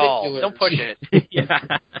theater in at all. particular- Don't push it.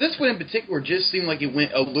 Yeah. This one in particular just seemed like it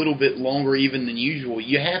went a little bit longer even than usual.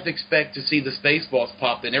 You have to expect to see the Spaceballs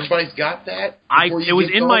pop in. Everybody's got that? It was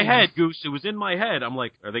in my head, Goose. It was in my head. I'm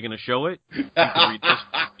like, are they going to show it?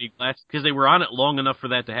 Because they were on it long enough for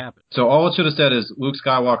that to happen. So all it should have said is Luke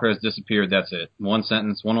Skywalker has disappeared. That's it. One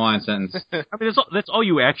sentence, one line sentence. I mean, that's all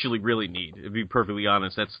you actually really need, to be perfectly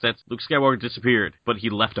honest. That's Luke Skywalker disappeared, but he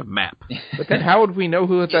left a map. But then how would we know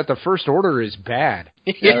that the First Order is bad?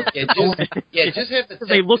 Just have the text.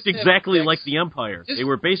 They looked just have exactly the text- like the Empire. They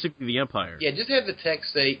were basically the Empire. Yeah, just have the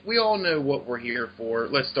text say, we all know what we're here for.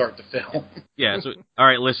 Let's start the film. Yeah, so, all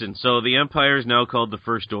right, listen. So the Empire is now called the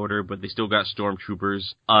First Order, but they still got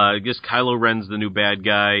stormtroopers. I guess Kylo Ren's the new bad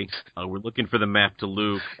guy. We're looking for the map to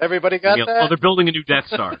Luke. Everybody got that? Oh, they're building a new Death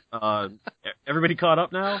Star. Everybody caught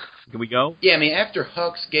up now? Can we go? Yeah, I mean, after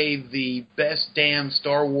Hux gave the best damn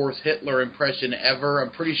Star Wars Hitler impression ever,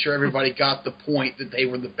 I'm pretty sure everybody got the point that they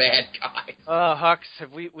were the bad guys. Hux.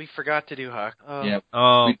 We forgot to do Hux. Yeah.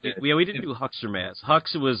 Oh, we didn't do Hux or Maz.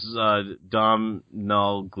 Hux was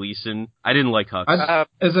Domhnall Gleeson. I didn't like Hux.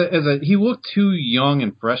 He looked too young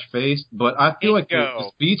and fresh faced, but I feel like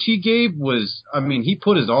the speech he gave was, I mean, he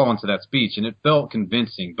put his all into that speech, and it felt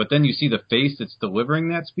convincing. But then you see the face that's delivering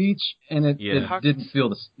that speech, and it didn't feel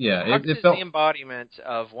the. Yeah, Hux it is felt the embodiment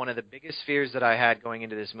of one of the biggest fears that I had going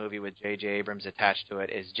into this movie with J.J. Abrams attached to it.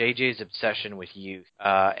 Is J.J.'s obsession with youth,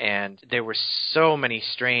 and there were so many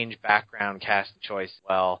strange background cast choices.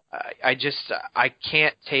 Well, I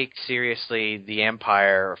can't take seriously the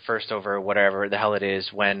Empire or First Over whatever the hell it is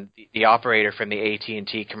when the operator from the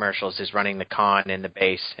AT&T commercials is running the con in the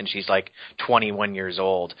base and she's like 21 years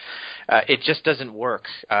old. It just doesn't work.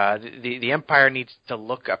 The Empire needs to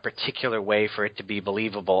look a particular way for it to be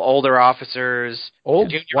believable. Older officers,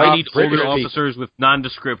 I need older officers with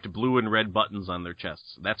nondescript blue and red buttons on their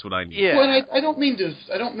chests. That's what I need. Yeah. Well, I don't mean to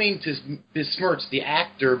besmirch the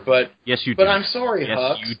actor, but yes, you do. But I'm sorry, yes,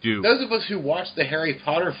 Hux. You do. Those of us who watch the Harry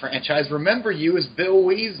Potter franchise remember you as Bill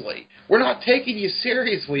Weasley. We're not taking you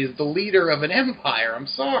seriously as the leader of an empire. I'm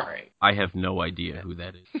sorry. I have no idea who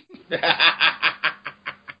that is.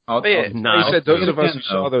 I said those of us who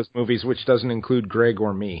saw those movies, which doesn't include Greg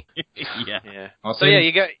or me. Yeah. So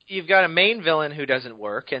you've got a main villain who doesn't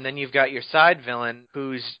work, and then you've got your side villain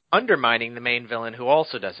who's undermining the main villain who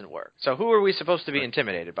also doesn't work. So who are we supposed to be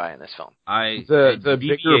intimidated by in this film? The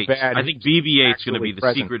bigger bad. I think BB-8's going to be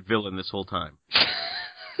the secret villain this whole time.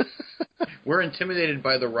 We're intimidated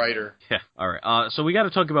by the writer. Yeah, all right. So we got to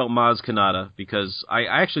talk about Maz Kanata, because I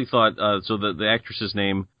actually thought, the actress's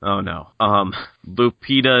name, Lupita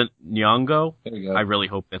Nyong'o. There you go. I really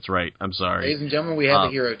hope that's right. I'm sorry. Ladies and gentlemen, we have a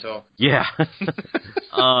hero talk. Yeah.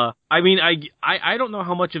 I mean, I don't know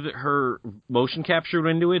how much of her motion capture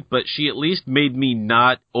went into it, but she at least made me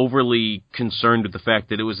not overly concerned with the fact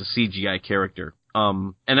that it was a CGI character.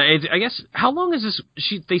 And I guess, how long is this?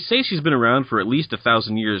 They say she's been around for at least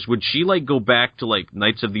 1,000 years. Would she go back to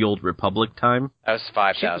Knights of the Old Republic time? That was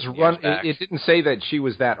 5,000 years back. It didn't say that she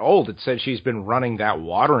was that old. It said she's been running that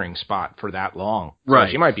watering spot for that long. Right.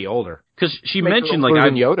 So she might be older. Because she mentioned,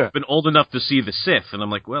 I've been old enough to see the Sith. And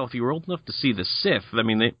I'm like, well, if you were old enough to see the Sith, I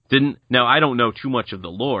mean, they didn't... Now, I don't know too much of the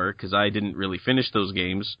lore, because I didn't really finish those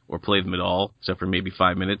games, or play them at all, except for maybe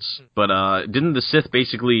 5 minutes. But didn't the Sith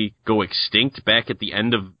basically go extinct back at the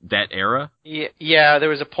end of that era? Yeah, there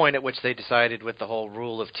was a point at which they decided with the whole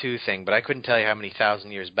rule of two thing, but I couldn't tell you how many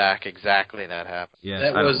thousand years back exactly that happened. Yeah,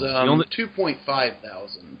 that was 2.5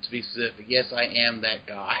 thousand, to be specific. Yes, I am that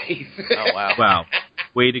guy. Oh, wow. Wow.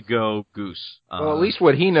 Way to go, Goose. Well, at least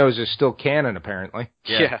what he knows is still canon, apparently.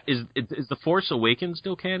 Yeah. Is The Force Awakens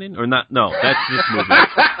still canon? Or not? No, that's this movie.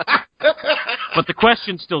 But the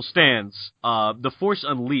question still stands. The Force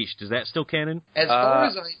Unleashed, is that still canon? As far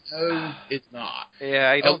as I know, it's not. Yeah,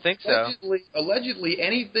 I don't think so. Allegedly,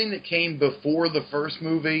 anything that came before the first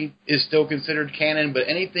movie is still considered canon, but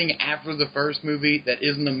anything after the first movie that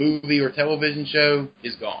isn't a movie or television show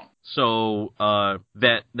is gone. So,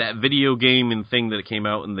 that video game and thing that came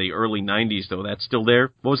out in the early 90s, though, that's still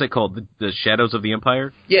there? What was that called? The Shadows of the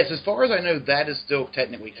Empire? Yes, as far as I know, that is still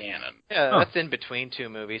technically canon. Yeah, that's in between two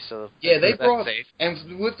movies, so yeah, they that's brought, safe.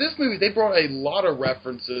 and with this movie, they brought a lot of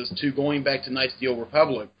references to going back to Knights of the Old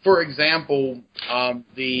Republic. For example,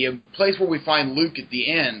 the place where we find Luke at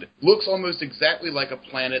the end looks almost exactly like a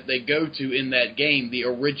planet they go to in that game, the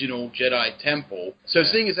original Jedi Temple. So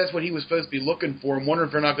seeing as that's what he was supposed to be looking for, I'm wondering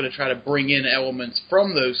if they're not going to to try to bring in elements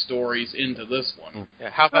from those stories into this one. Yeah,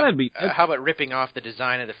 how about ripping off the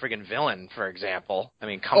design of the friggin' villain, for example? I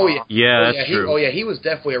mean, come on. Yeah, that's true. He was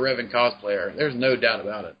definitely a Revan cosplayer. There's no doubt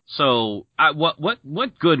about it. So,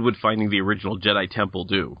 what good would finding the original Jedi Temple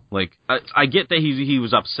do? Like, I get that he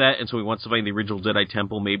was upset, and so he wants to find the original Jedi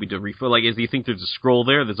Temple maybe to refill. Like, do you think there's a scroll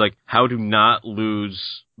there that's like, how to not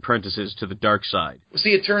lose apprentices to the dark side? Well, see,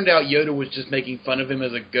 it turned out Yoda was just making fun of him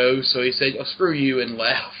as a ghost, so he said, "Oh, screw you," and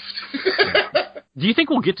left. Do you think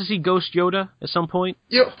we'll get to see Ghost Yoda at some point?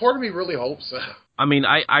 Yeah, part of me really hopes so. I mean,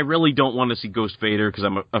 I really don't want to see Ghost Vader because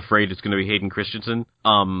I'm afraid it's going to be Hayden Christensen.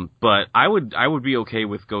 But I would be okay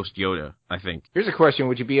with Ghost Yoda, I think. Here's a question.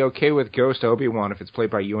 Would you be okay with Ghost Obi-Wan if it's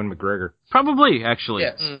played by Ewan McGregor? Probably, actually.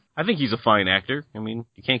 Yes. I think he's a fine actor. I mean,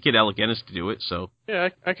 you can't get Alec Guinness to do it, so. Yeah,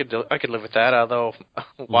 I could live with that, although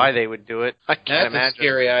why they would do it, I can't imagine. That's a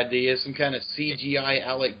scary idea. Some kind of CGI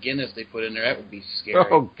Alec Guinness they put in there. That would be scary.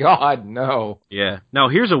 Oh, God, no. Yeah. Now,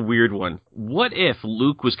 here's a weird one. What if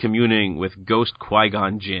Luke was communing with Ghost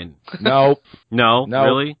Qui-Gon Jinn? No. No?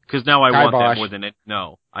 Really? Because now I want Kibosh. that more than it.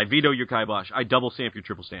 No. I veto your kibosh. I double stamp your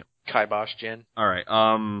triple stamp. Kibosh Jin. All right.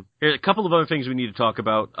 Here's a couple of other things we need to talk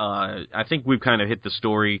about. I think we've kind of hit the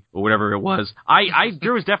story or whatever it was.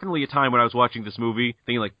 There was definitely a time when I was watching this movie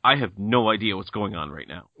thinking like, I have no idea what's going on right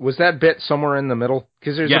now. Was that bit somewhere in the middle?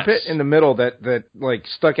 Because there's a bit in the middle that like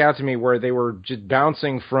stuck out to me where they were just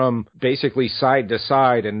bouncing from basically side to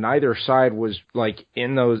side, and neither side was like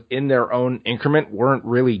in their own increment, weren't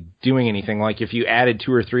really doing anything. Like if you added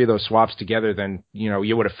 2 or 3 of those swaps together, then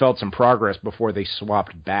you would have felt some progress before they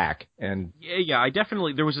swapped back. And yeah,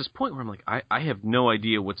 there was this point where I'm like, I have no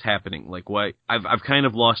idea what's happening. Like what I've kind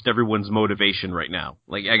of lost everyone's motivation right now.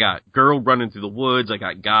 Like I got girl running through the woods, I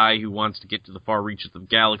got guy who wants to get to the far reaches of the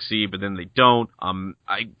galaxy, but then they don't.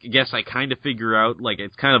 I guess I kind of figure out, like,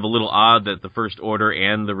 it's kind of a little odd that the First Order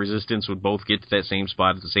and the Resistance would both get to that same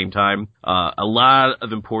spot at the same time. A lot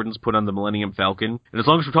of importance put on the Millennium Falcon. And as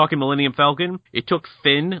long as we're talking Millennium Falcon, it took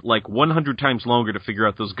Finn like 100 times longer to figure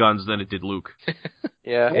out those guns than it did Luke.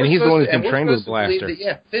 Yeah. And he's the one who's been trained with blaster.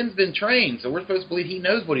 Finn's been trained, so we're supposed to believe he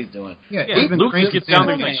knows what he's doing. Yeah, Luke gets down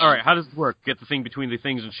there and like, all right, how does this work? Get the thing between the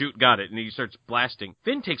things and shoot, got it. And he starts blasting.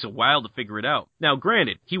 Finn takes a while to figure it out. Now,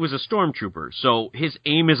 granted, he was a stormtrooper, so his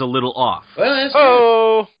aim is a little off. Well, that's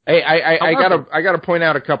Hey, I gotta point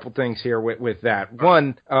out a couple things here with that.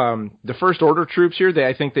 One, the First Order troops here,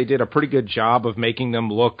 I think they did a pretty good job of making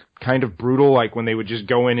them look kind of brutal, like when they would just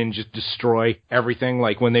go in and just destroy everything,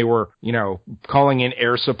 like when they were, calling in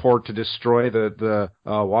air support to destroy the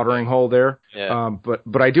watering hole there. Yeah.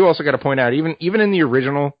 But I do also got to point out, even in the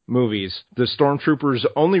original movies, the stormtroopers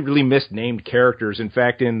only really misnamed characters. In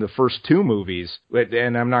fact, in the first 2 movies,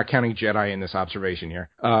 and I'm not counting Jedi in this observation here.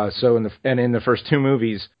 So in the first 2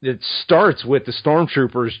 movies, it starts with the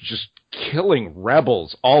stormtroopers just killing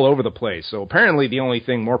rebels all over the place. So apparently the only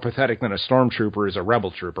thing more pathetic than a stormtrooper is a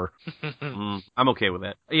rebel trooper. I'm okay with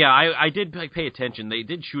that. Yeah, I did pay attention. They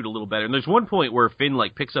did shoot a little better. And there's one point where Finn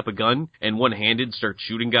picks up a gun and one-handed starts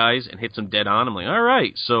shooting guys and hits them dead on. I'm like, all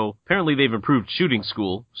right. So apparently they've improved shooting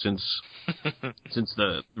school since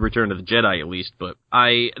the Return of the Jedi, at least. But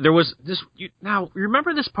there was this. Now,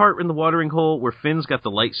 remember this part in the watering hole where Finn's got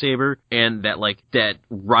the lightsaber and that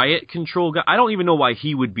riot control guy? I don't even know why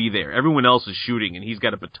he would be there. Everyone else is shooting, and he's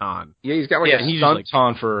got a baton. Yeah, he's got a stunt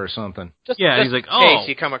tonfer or something. Just he's like, in case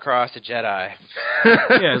you come across a Jedi.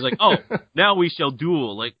 Yeah, he's like, oh, now we shall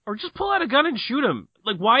duel. Or just pull out a gun and shoot him.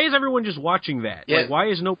 Why is everyone just watching that? Yeah. Why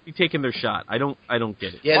is nobody taking their shot? I don't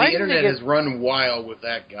get it. Yeah, Why the internet has run wild with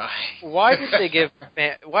that guy. Why didn't they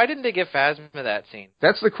give Phasma that scene?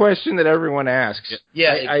 That's the question that everyone asks.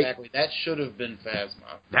 Yeah, exactly. That should have been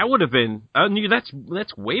Phasma. That would have been.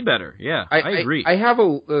 That's way better. Yeah, I agree. I have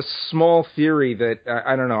a small theory that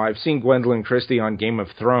I don't know. I've seen Gwendolyn Christie on Game of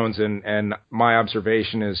Thrones, and my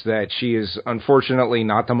observation is that she is unfortunately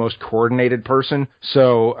not the most coordinated person.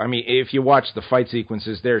 So I mean, if you watch the fight sequences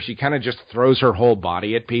there, she kind of just throws her whole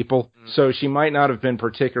body at people. So she might not have been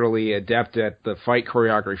particularly adept at the fight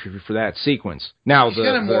choreography for that sequence. Now, the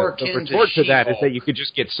retort to that is that you could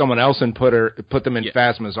just get someone else and put them in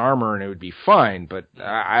Phasma's armor and it would be fine. But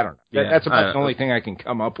I don't know. That's about the only thing I can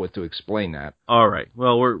come up with to explain that. All right.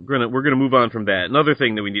 Well, we're gonna move on from that. Another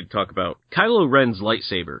thing that we need to talk about: Kylo Ren's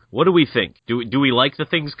lightsaber. What do we think? Do we like the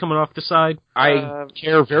things coming off the side? I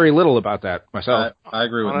care very little about that myself. I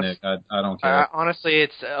agree with Nick. I don't care. Honestly,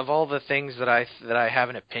 it's of all the things that I have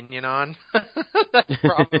an opinion on, that's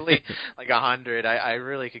probably like 100. I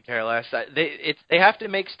really could care less. They have to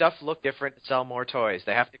make stuff look different to sell more toys.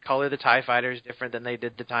 They have to color the TIE fighters different than they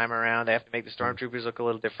did the time around. They have to make the stormtroopers look a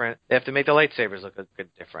little different. They have to make the lightsabers look a bit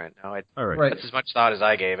different. No, all right. That's as much thought as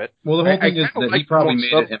I gave it. Well, the whole thing is that he probably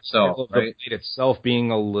made it himself, right? The blade itself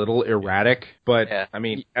being a little erratic, but I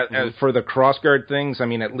mean, for the crossguard things, I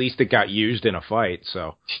mean, at least it got used in a fight.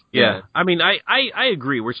 So yeah. I mean, I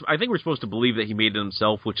agree. I think we're supposed to believe that he made it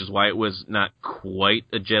himself, which is why it was not quite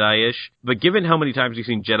a Jedi-ish. But given how many times we've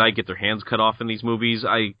seen Jedi get their hands cut off in these movies,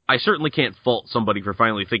 I certainly can't fault somebody for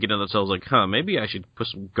finally thinking to themselves, like, maybe I should put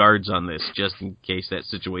some guards on this just in case that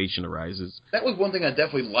situation arises. That was one thing I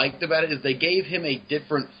definitely liked about it, is they gave him a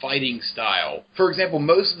different fighting style. For example,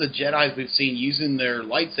 most of the Jedis we've seen using their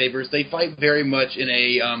lightsabers, they fight very much in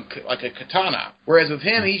a like a katana. Whereas with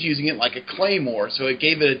him, he's using it like a claymore, so it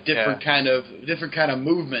gave it a different kind of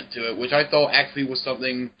movement to it, which I thought actually was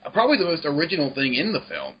something, probably the most original thing in the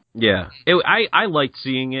film. Yeah, I liked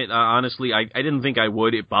seeing it. Honestly, I didn't think I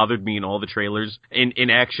would. It bothered me in all the trailers. In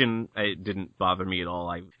action, it didn't bother me at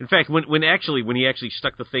all. In fact, when he actually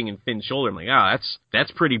stuck the thing in Finn's shoulder, I'm like,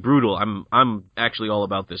 that's pretty brutal. I'm actually all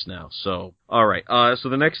about this now. So, all right. So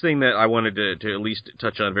the next thing that I wanted to at least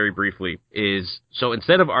touch on very briefly is, so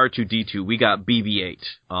instead of R2-D2, we got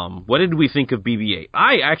BB-8. What did we think of BB-8?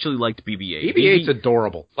 I actually liked BB-8. BB-8's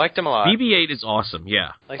adorable. Liked him a lot. BB-8 is awesome.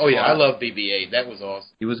 Yeah. I love BB-8. That was awesome.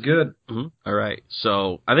 He was good. Mm-hmm. All right.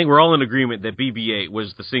 So I think we're all in agreement that BB-8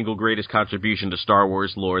 was the single greatest contribution to Star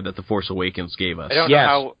Wars lore that The Force Awakens gave us. I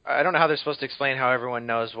don't know how they're supposed to explain how everyone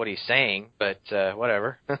knows what he's saying, but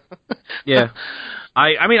whatever. Yeah.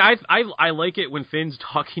 I mean, I like it when Finn's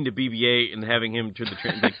talking to BB-8 and having him to the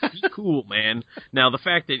train. Like, be cool, man. Now, the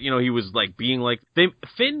fact that, he was, like, being like...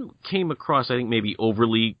 Finn came across, I think, maybe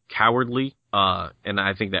overly cowardly. And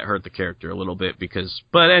I think that hurt the character a little bit because...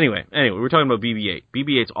 But anyway, we're talking about BB-8.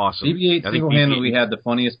 BB-8's awesome. BB-8 single-handedly had the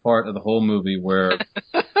funniest part of the whole movie where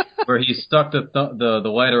he stuck the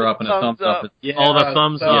lighter up and a thumbs up. Yeah, the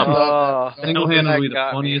thumbs up. Single-handedly the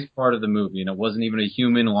funniest part of the movie, and it wasn't even a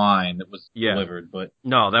human line that was delivered. But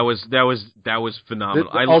no, that was phenomenal.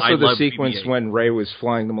 Also, the love sequence BB-8. when Rey was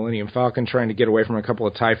flying the Millennium Falcon, trying to get away from a couple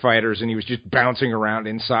of TIE fighters, and he was just bouncing around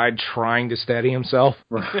inside, trying to steady himself.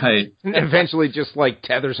 Right. And eventually, just like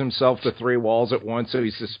tethers himself to three walls at once, so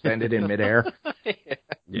he's suspended in midair.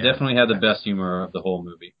 Yeah. Definitely had the best humor of the whole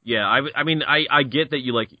movie. Yeah, I mean, I get that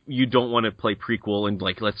you don't want to play prequel and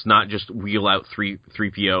let's not just wheel out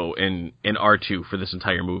 3PO and R2 for this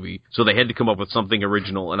entire movie. So they had to come up with something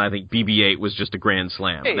original, and I think BB-8 was just a grand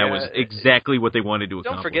slam. That was exactly what they wanted to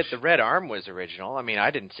accomplish. Don't forget the red arm was original. I mean,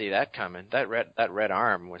 I didn't see that coming. That red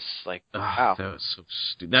arm was like, wow. That was so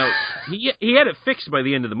stupid. Now, he had it fixed by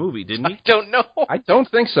the end of the movie, didn't he? I don't know. I don't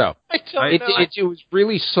think so. I don't know. It was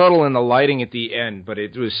really subtle in the lighting at the end, but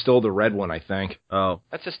it was still the red one, I think. Oh.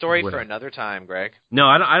 That's a story for another time, Greg. No,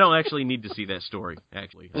 I don't actually need to see that story,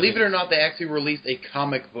 actually. Believe it or not, they actually released a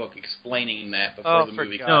comic book explaining that before the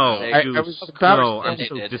movie came out. I'm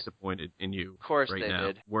so did. disappointed in you. Of course right they now.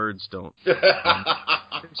 did. Words don't.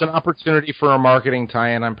 It's an opportunity for a marketing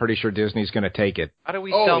tie-in. I'm pretty sure Disney's going to take it. How do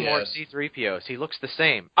we sell more C-3POs? He looks the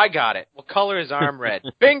same. I got it. We'll color his arm red.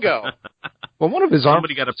 Bingo! Well, one of his arms...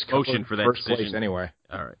 Somebody got a promotion for that first decision. place anyway.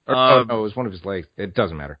 All right. No, it was one of his legs. It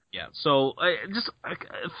doesn't matter. Yeah, so just a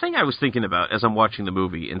thing I was thinking about as I'm watching the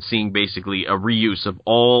movie and seeing basically a reuse of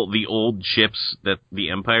all the old ships that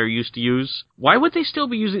the Empire used to use. Why would they still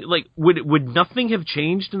be using... would nothing have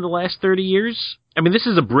changed in the last 30 years? I mean, this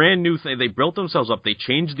is a brand new thing. They built themselves up. They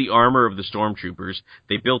changed the armor of the stormtroopers.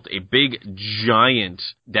 They built a big, giant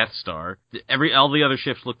Death Star. All the other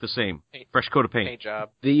ships look the same. Fresh coat of paint. Paint job.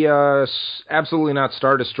 The absolutely not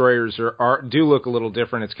Star Destroyers do look a little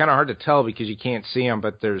different. It's kind of hard to tell because you can't see them,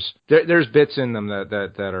 but there's bits in them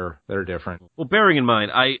that are different. Well, bearing in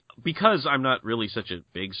mind, because I'm not really such a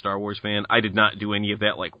big Star Wars fan, I did not do any of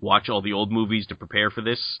that, watch all the old movies to prepare for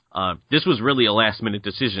this. This was really a last-minute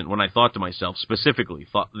decision when I thought to myself,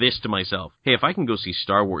 to myself, hey, if I can go see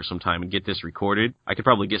Star Wars sometime and get this recorded, I could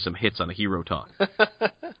probably get some hits on a Hero Talk.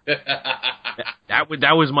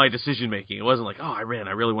 That was my decision-making. It wasn't like, oh, I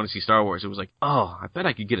really want to see Star Wars. It was like, oh, I bet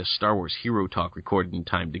I could get a Star Wars Hero Talk recorded in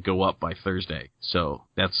time to go up by Thursday. So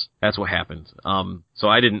that's what happened. So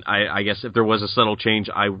I guess if there was a subtle change,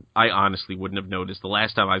 I honestly wouldn't have noticed. The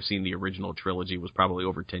last time I've seen the original trilogy was probably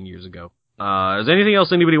over 10 years ago. Is there anything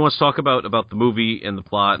else anybody wants to talk about the movie and the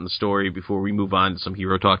plot and the story before we move on to some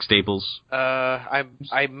Hero Talk staples?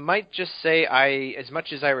 I might just say, as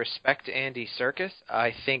much as I respect Andy Serkis,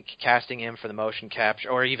 I think casting him for the motion capture,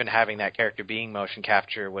 or even having that character being motion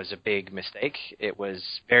capture, was a big mistake. It was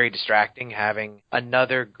very distracting having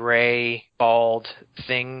another gray, bald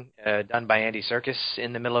thing done by Andy Serkis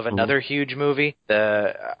in the middle of another huge movie.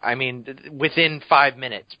 Within 5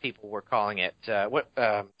 minutes, people were calling it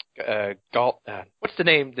what's the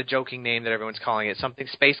name, the joking name that everyone's calling it? Something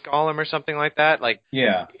Space Golem or something like that? Like,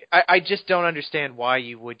 Yeah. I just don't understand why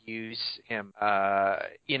you would use him.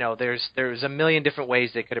 There's a million different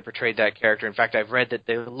ways they could have portrayed that character. In fact, I've read that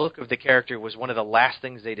the look of the character was one of the last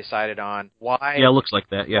things they decided on. Why? Yeah, it looks like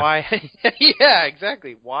that. Yeah. Why? Yeah,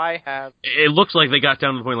 exactly. Why have? It looks like they got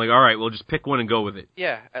down to the point like, all right, we'll just pick one and go with it.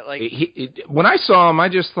 Yeah, like When I saw him, I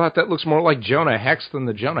just thought that looks more like Jonah Hex than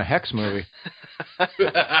the Jonah Hex movie.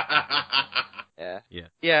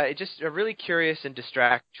 Yeah. It's just a really curious and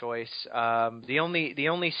distract choice. The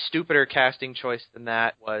only stupider casting choice than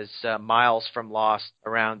that was Miles from Lost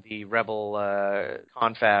around the Rebel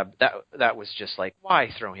confab. That was just like, why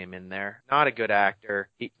throw him in there? Not a good actor.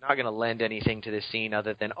 He's not going to lend anything to the scene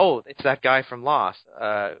other than, oh, it's that guy from Lost.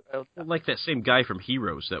 Like that same guy from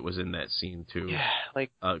Heroes that was in that scene too. Yeah,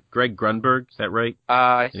 like Greg Grunberg. Is that right?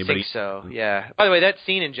 I think so. Yeah. By the way, that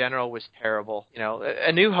scene in general was terrible. You know,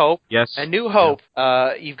 A New Hope. Yes. A New Hope.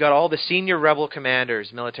 Yeah. You've got all the senior rebel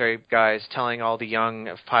commanders, military guys, telling all the young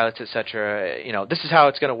pilots, etc., this is how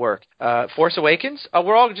it's going to work. Force Awakens,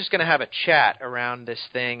 we're all just going to have a chat around this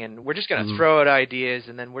thing, and we're just going to throw out ideas,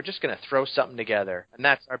 and then we're just going to throw something together, and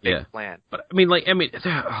that's our big plan. But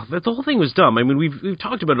the whole thing was dumb. I mean, we've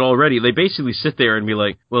talked about it already. They basically sit there and be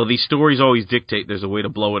like, well, these stories always dictate there's a way to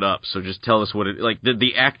blow it up, so just tell us what it. Like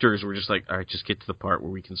the actors were just like, all right, just get to the part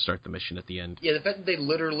where we can start the mission at the end. Yeah, the fact that they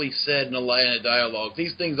literally said in a line of dialogue,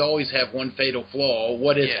 these things always have one fatal flaw.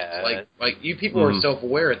 What is it? Like you people are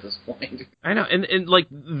self-aware at this point. I know, and like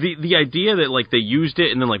the idea that like they used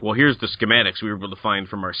it and then like, well, here's the schematics we were able to find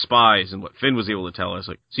from our spies and what Finn was able to tell us.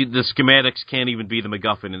 Like, see, the schematics can't even be the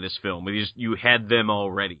MacGuffin in this film. You had them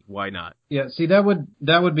already. Why not? Yeah, see, that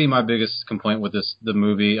would be my biggest complaint with the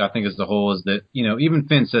movie, I think, as a whole, is that, even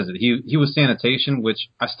Finn says it. He was sanitation, which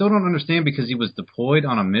I still don't understand because he was deployed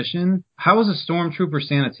on a mission. How is a stormtrooper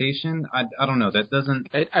sanitation? I don't know. That doesn't...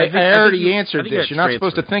 I already answered this. You're not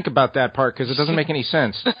supposed to think about that part because it doesn't make any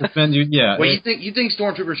sense. Yeah. Well, you think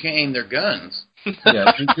stormtroopers can aim their guns?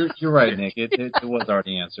 Yeah, you're right, Nick. It was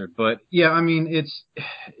already answered, but yeah, I mean,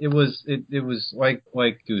 it was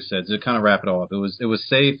like Goose said, to kind of wrap it all up. It was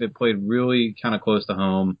safe. It played really kind of close to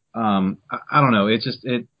home. I don't know.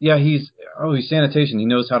 He's sanitation. He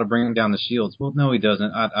knows how to bring down the shields. Well, no, he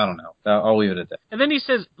doesn't. I don't know. I'll leave it at that. And then he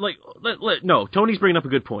says, like, no, Tony's bringing up a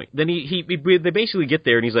good point. Then they basically get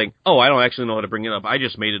there and he's like, oh, I don't actually know how to bring it up. I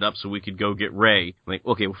just made it up so we could go get Rey. Like,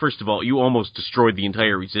 okay, well, first of all, you almost destroyed the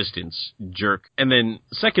entire Resistance, jerk. And then,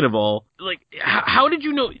 second of all, like, how did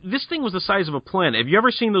you know this thing was the size of a planet? Have you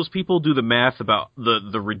ever seen those people do the math about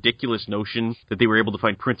the ridiculous notion that they were able to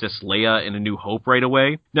find Princess Leia in A New Hope right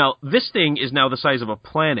away? Now, this thing is now the size of a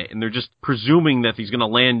planet, and they're just presuming that he's going to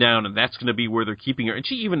land down, and that's going to be where they're keeping her. And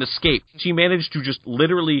she even escaped. She managed to just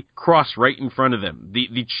literally cross right in front of them.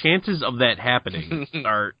 The chances of that happening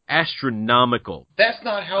are astronomical. That's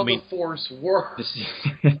not how the Force works.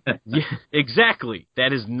 Yeah, exactly.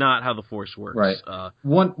 That is not how the Force works. Right.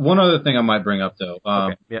 One other thing I might bring up, though,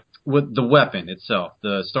 with the weapon itself,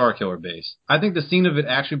 the Starkiller base, I think the scene of it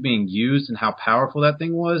actually being used and how powerful that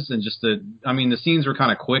thing was, and just the scenes were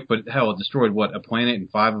kind of quick, but hell, it destroyed a planet and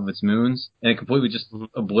 5 of its moons, and it completely just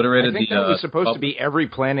obliterated. I think that was supposed to be every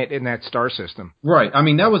planet in that star system. Right. I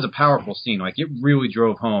mean, that was a powerful scene. Like, it really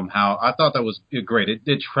drove home how I thought that was great.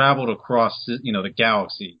 It traveled across, the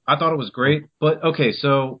galaxy. I thought it was great, but okay,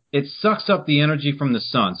 so it sucks up the energy from the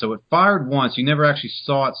sun. So it fired once. You never actually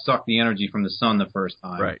saw it suck the energy from the sun the first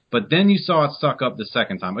time. Right. But then you saw it suck up the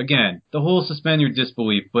second time. Again, the whole suspend your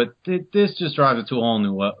disbelief, but this just drives it to a whole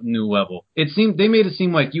new level. They made it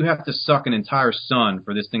seem like you have to suck an entire sun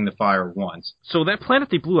for this thing to fire once. So that planet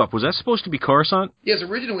they blew up, was that supposed to be Coruscant? Yes,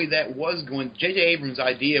 originally that was going... J.J. Abrams'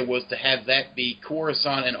 idea was to have that be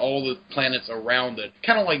Coruscant and all the planets around it.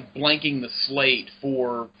 Kind of like blanking the slate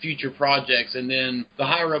for future projects, and then the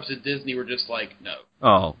higher-ups at Disney were just like, no.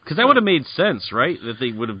 Oh, because that would have made sense, right? That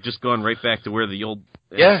they would have just gone right back to where the old...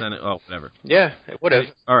 Yeah. Senate, oh, whatever. Yeah, it would have.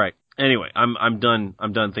 All right. Anyway, I'm done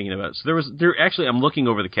thinking about it. So I'm looking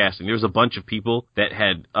over the casting. There was a bunch of people that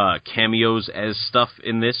had cameos as stuff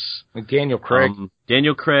in this. Like Daniel Craig.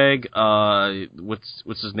 What's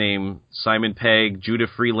his name? Simon Pegg, Judah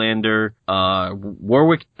Freelander,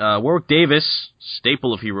 Warwick Davis,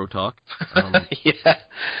 staple of Hero Talk. Yeah.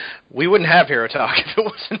 We wouldn't have Hero Talk if it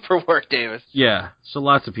wasn't for Warwick Davis. Yeah, so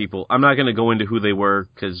lots of people. I'm not going to go into who they were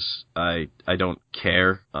because I don't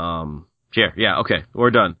care. Yeah, okay,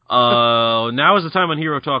 we're done. Now is the time on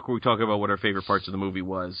Hero Talk where we talk about what our favorite parts of the movie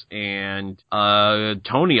was. And,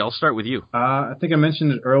 Tony, I'll start with you. I think I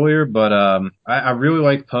mentioned it earlier, but I really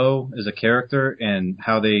like Poe as a character and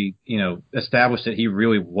how they, established that he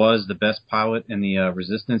really was the best pilot in the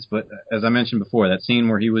Resistance. But as I mentioned before, that scene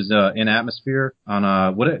where he was in atmosphere on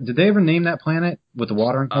did they ever name that planet with the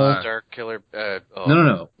watering hole? Star Killer.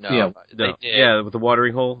 No. No, they did. Yeah, with the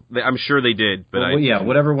watering hole. I'm sure they did, but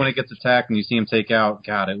whatever. When it gets attacked and you see him take out,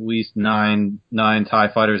 God, at least nine TIE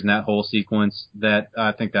fighters in that whole sequence.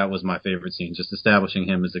 I think that was my favorite scene, just establishing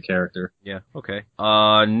him as a character. Yeah. Okay.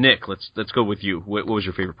 Nick, let's go with you. What was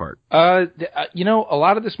your favorite part? A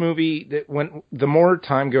lot of this movie, when the more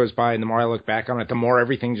time goes by and the more I look back on it, the more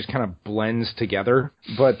everything just kind of blends together.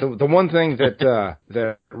 But the one thing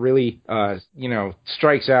that really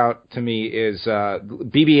strikes out to me is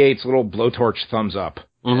BB-8's little blowtorch thumbs up.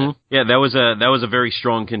 Mm-hmm. Yeah, that was a very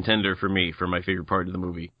strong contender for me for my favorite part of the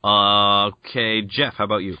movie. Okay, Jeff, how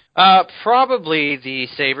about you? Probably the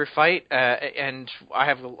saber fight, and I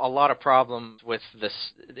have a lot of problems with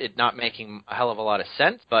it not making a hell of a lot of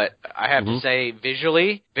sense, but I have to say,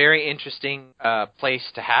 visually, very interesting place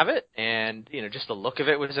to have it, and, just the look of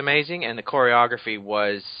it was amazing, and the choreography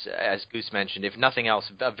was, as Goose mentioned, if nothing else,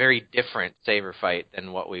 a very different saber fight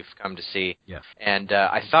than what we've come to see. Yeah. And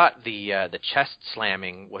I thought the chest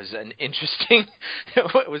slamming was an interesting.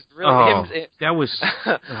 It was really that was.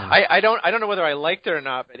 I don't know whether I liked it or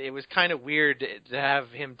not, but it was kind of weird to have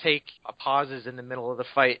him take pauses in the middle of the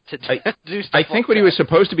fight to do stuff. I think what he was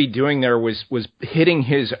supposed to be doing there was hitting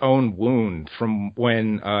his own wound from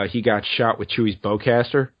when he got shot with Chewie's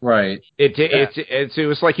bowcaster. Right. It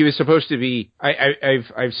was like he was supposed to be.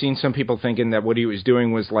 I've seen some people thinking that what he was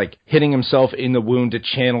doing was like hitting himself in the wound to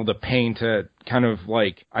channel the pain to kind of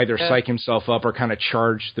like either psych himself up or kind of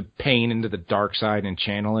charge the pain into the dark side and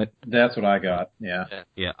channel it. That's what I got. Yeah.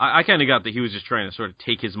 I kind of got that he was just trying to sort of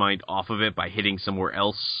take his mind off of it by hitting somewhere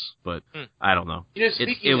else, but I don't know.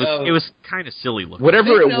 It was kind of silly looking.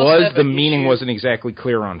 Whatever it was, the meaning wasn't exactly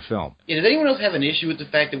clear on film. Yeah, does anyone else have an issue with the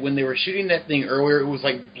fact that when they were shooting that thing earlier, it was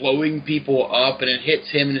like blowing people up and it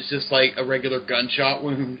hits him and it's just like a regular gunshot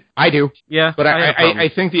wound? I do. Yeah. But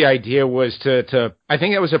I think the idea was to I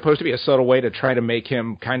think that was supposed to be a subtle way to try to make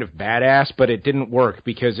him kind of badass, but it didn't work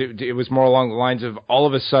because it was more along the lines of all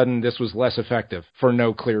of a sudden this was less effective for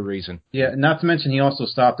no clear reason. Yeah, not to mention he also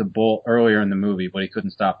stopped a bolt earlier in the movie, but he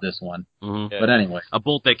couldn't stop this one. Mm-hmm. Yeah. But anyway. A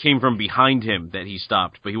bolt that came from behind him that he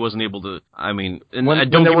stopped, but he wasn't able to, when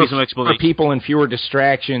there were fewer people and fewer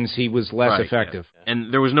distractions, he was less effective. Yeah.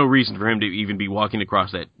 And there was no reason for him to even be walking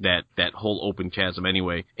across that whole open chasm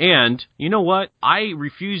anyway. And, you know what? I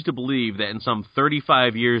refuse to believe that in some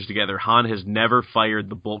 35 years together, Han has never fired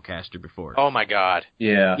the boltcaster before. Oh my God.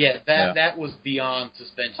 Yeah. Yeah, that was beyond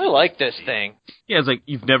suspension. I like this thing. Yeah, it's like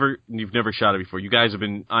you've never shot it before. You guys have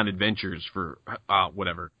been on adventures for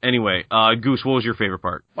whatever. Anyway, Goose, what was your favorite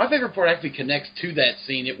part? My favorite part actually connects to that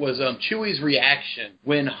scene. It was Chewie's reaction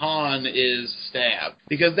when Han is stabbed,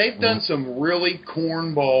 because they've done some really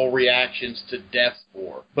cornball reactions to death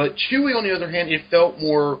before. But Chewie, on the other hand, it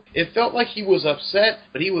felt like he was upset,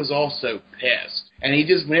 but he was also pissed. And he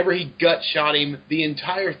just, whenever he gut shot him, the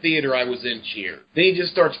entire theater I was in cheered. Then he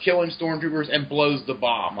just starts killing stormtroopers and blows the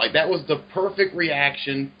bomb. Like, that was the perfect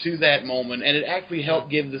reaction to that moment, and it actually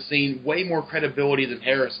helped give the scene way more credibility than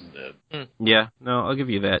Harrison did. Yeah, no, I'll give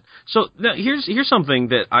you that. So, now, here's something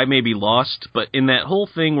that I may be lost, but in that whole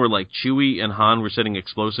thing where, like, Chewie and Han were setting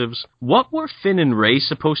explosives, what were Finn and Rey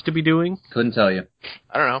supposed to be doing? Couldn't tell you.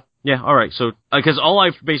 I don't know. Yeah, all right. So, because all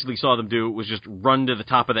I basically saw them do was just run to the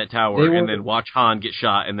top of that tower and then watch Han get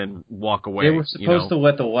shot and then walk away. They were supposed to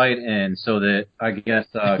let the light in so that I guess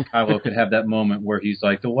Kylo could have that moment where he's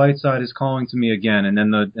like, the light side is calling to me again, and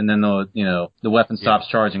then the weapon stops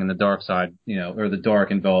charging and the dark side, or the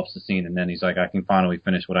dark envelops the scene, and then he's like, I can finally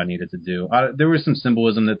finish what I needed to do. There was some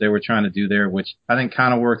symbolism that they were trying to do there, which I think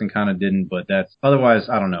kind of worked and kind of didn't, but otherwise,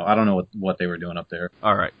 I don't know. I don't know what they were doing up there.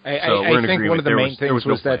 All right. I think one of the main things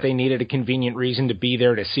was that they needed a convenient reason to be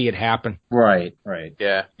there to see it happen. Right.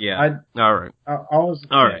 Yeah. Yeah. All right. All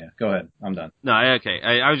right. Go ahead. I'm done. No, okay.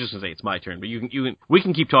 I was just gonna say it's my turn, but we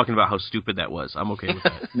can keep talking about how stupid that was. I'm okay with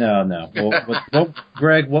that. No. Well,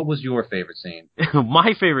 Greg, what was your favorite scene?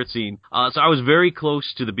 My favorite scene. So I was very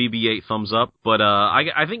close to the BB-8 thumbs up, but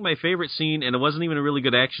I think my favorite scene, and it wasn't even a really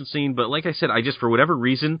good action scene, but like I said, I just for whatever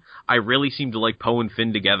reason I really seemed to like Poe and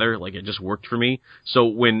Finn together. Like it just worked for me. So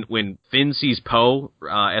when Finn sees Poe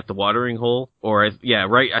at the watering hole, I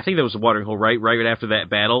think that was the watering hole, right after that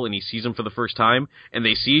battle, and he sees him for the first time, and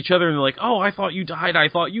they see each other, and they're like, "Oh, I thought you died.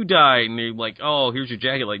 And they're like, "Oh, here's your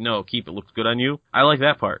jacket." Like, no, keep it. Looks good on you. I like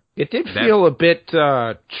that part. It did feel a bit.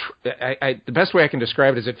 The best way I can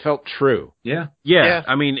describe it is it felt true. Yeah.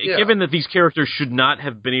 I mean, given that these characters should not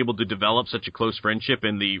have been able to develop such a close friendship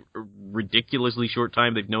in the ridiculously short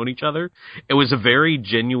time they've known each other, it was a very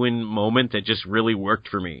genuine moment that just really worked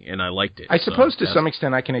for me, and I liked it. I suppose to some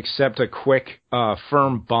extent I can accept a quick,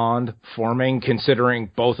 firm bond forming,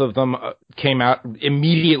 considering both of them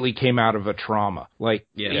immediately came out of a trauma. Like,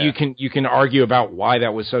 you can argue about why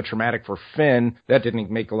that was so traumatic for Finn. That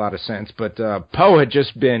didn't make a lot of sense, but Poe had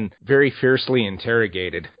just been very fiercely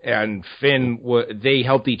interrogated, and Finn, they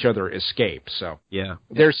helped each other escape, so. Yeah.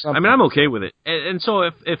 There's something. I mean, I'm okay with it. And so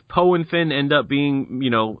if Poe and Finn end up being,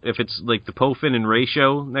 if it's like the Poe, Finn, and Rey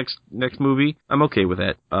show next movie, I'm okay with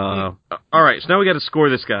that. All right, so now we got to score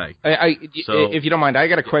this guy. If you don't mind, I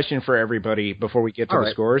got a question for everybody before we get to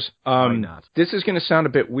the scores. Why not? This is going to sound a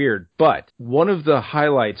bit weird, but one of the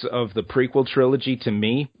highlights of the prequel trilogy to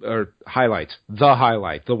me,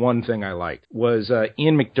 the one thing I liked, was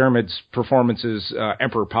Ian McDiarmid's performance as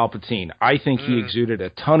Emperor Palpatine. I think he exuded a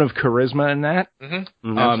ton of charisma in that.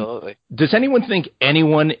 Absolutely. Does anyone think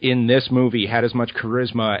anyone in this movie had as much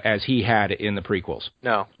charisma as he had in the prequels?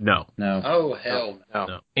 No. Oh, hell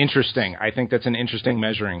no. Interesting. I think that's an interesting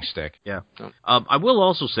measuring stick. Yeah. I will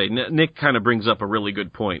also say, Nick kind of brings up a really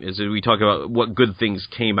good point, is that we talk about what good things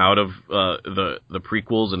came out of the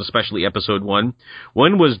prequels, and especially Episode 1.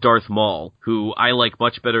 One was Darth Maul, who I like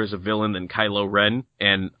much better as a villain than Kylo Ren,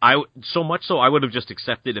 and so much so I would have just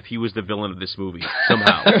accepted if he was the villain of this movie,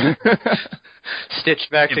 somehow.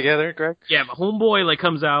 Stitched back together, Greg? Yeah, but Homeboy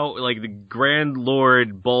comes out, the Grand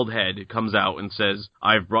Lord Baldhead comes out and says,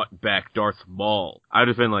 "I've brought back Darth Maul." I would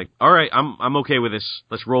have been like, all right, I'm okay with this.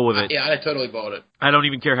 Let's roll with it. Yeah, I totally bought it. I don't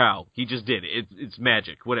even care how. He just did it. It's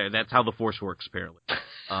magic. Whatever. That's how the Force works, apparently.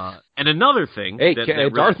 And another thing...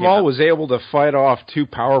 Darth Maul was able to fight off two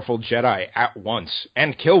powerful Jedi at once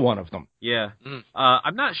and kill one of them. Yeah.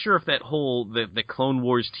 I'm not sure if that whole... The Clone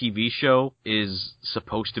Wars TV show is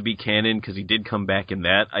supposed to be canon, because he did come back in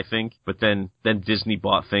that, I think. But then Disney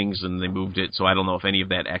bought things and they moved it, so I don't know if any of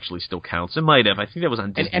that actually still counts. It might have. I think that was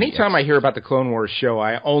on Disney. And anytime I hear about the Clone Wars show,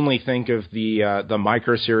 I only think of the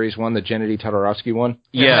micro-series one, the Gennady Todorovsky one.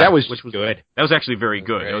 Yeah. That was good. That was actually very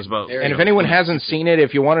good. It was about... And if anyone hasn't seen it,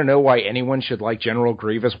 if you want to know why anyone should like General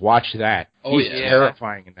Grievous, watch that. He's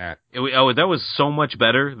terrifying in that. That was so much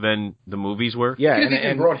better than the movies were. Yeah,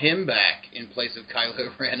 and brought him back in place of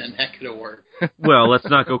Kylo Ren, and that could have worked. Well, let's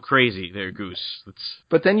not go crazy there, Goose.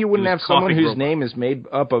 But then you wouldn't have someone whose name is made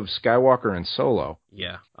up of Skywalker and Solo.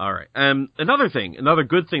 Yeah, all right. Another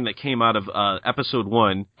good thing that came out of Episode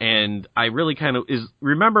 1, and I really kind of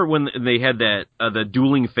remember when they had that the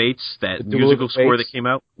Dueling Fates, that musical score that came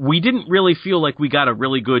out? We didn't really feel like we got a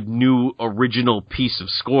really good new original piece of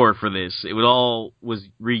score for this. It all was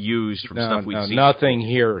reused from stuff we've seen. Nothing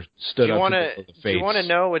here stood up to the Fates. Do you want to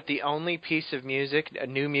know what the only piece of music,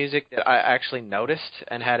 new music, that I actually noticed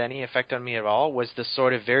and had any effect on me at all was the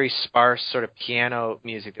sort of very sparse sort of piano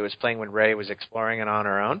music that was playing when Rey was exploring and on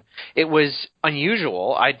her own. It was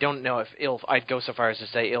unusual. I don't know if I'd go so far as to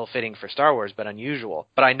say ill-fitting for Star Wars, but unusual.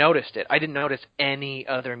 But I noticed it. I didn't notice any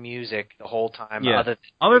other music the whole time. Yeah.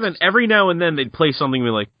 Other than every now and then they'd play something and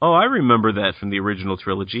be like, oh, I remember that from the original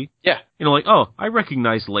trilogy. Yeah. Oh, I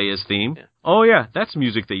recognize Leia's theme. Yeah. Oh, yeah, that's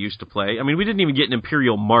music they used to play. I mean, we didn't even get an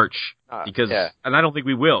Imperial March, and I don't think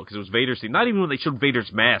we will, because it was Vader's theme. Not even when they showed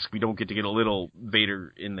Vader's mask, we don't get to get a little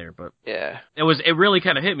Vader in there, but yeah, it really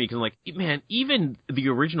kind of hit me, because I'm like, man, even the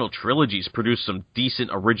original trilogies produced some decent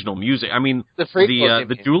original music. I mean,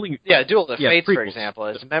 the dueling... Yeah, Duel of the Fates, for example,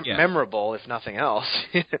 is memorable, if nothing else.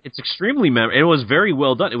 It's extremely memorable. It was very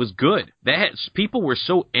well done. It was good. People were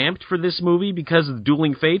so amped for this movie because of the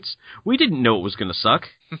Dueling Fates, we didn't know it was going to suck.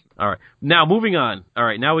 All right. Now, moving on. All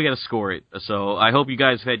right, now we got to score it. So I hope you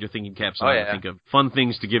guys have had your thinking caps on to think of fun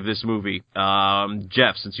things to give this movie.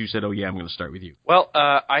 Jeff, since you said, oh, yeah, I'm going to start with you. Well,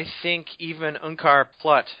 I think even Unkar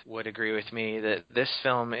Plutt would agree with me that this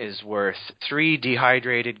film is worth 3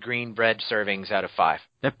 dehydrated green bread servings out of 5.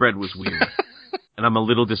 That bread was weird. and I'm a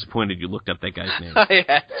little disappointed you looked up that guy's name. I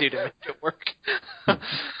had to make it work.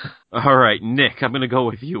 All right, Nick, I'm going to go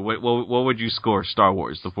with you. What would you score Star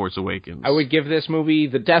Wars: The Force Awakens? I would give this movie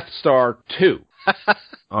the Death Star 2.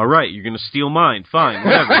 All right, you're going to steal mine. Fine,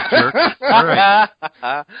 whatever, jerk. All right.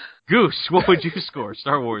 Goose, what would you score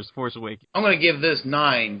Star Wars: Force Awakens? I'm going to give this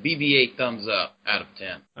 9 BB-8 thumbs up out of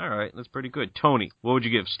 10. All right, that's pretty good. Tony, what would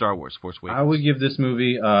you give Star Wars: Force Awakens? I would give this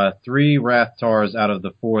movie 3 Rathtars out of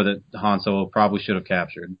the 4 that Han Solo probably should have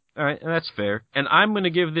captured. All right, that's fair. And I'm going to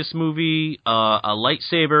give this movie a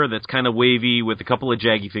lightsaber that's kind of wavy with a couple of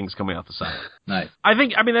jaggy things coming out the side. Nice. I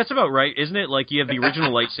mean, that's about right, isn't it? Like, you have the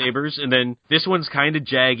original lightsabers, and then this one's kind of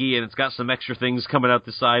jaggy, and it's got some extra things coming out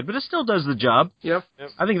the side, but it still does the job. Yep.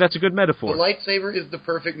 I think that's a good metaphor. The lightsaber is the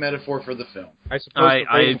perfect metaphor for the film. I suppose the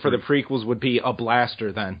rating for the prequels would be a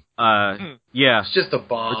blaster then. Yeah. It's just a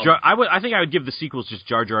bomb. I think I would give the sequels just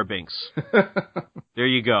Jar Jar Binks. There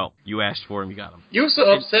you go. You asked for him, you got him. You so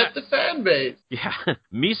upset the fan base. Yeah.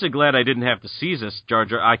 Misa glad I didn't have to see this, Jar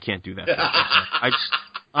Jar. I can't do that.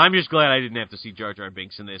 I'm just glad I didn't have to see Jar Jar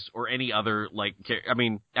Binks in this, or any other, like, I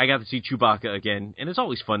mean, I got to see Chewbacca again, and it's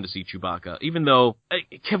always fun to see Chewbacca, even though,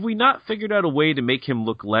 have we not figured out a way to make him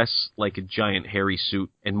look less like a giant hairy suit,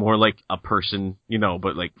 and more like a person, you know,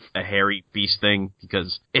 but like a hairy beast thing,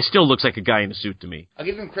 because it still looks like a guy in a suit to me. I'll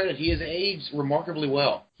give him credit, he has aged remarkably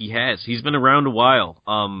well. He has. He's been around a while.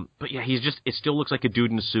 But yeah, it still looks like a dude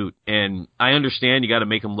in a suit. And I understand you got to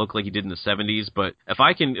make him look like he did in the 70s, but if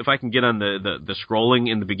I can get on the scrolling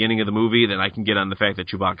in the beginning of the movie, then I can get on the fact that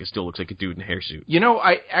Chewbacca still looks like a dude in a hairsuit. You know,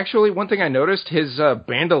 one thing I noticed, his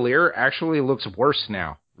bandolier actually looks worse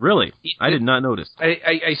now. Really? I did not notice.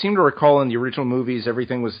 I seem to recall in the original movies,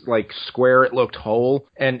 everything was like square, it looked whole,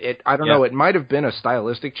 and I don't know, it might have been a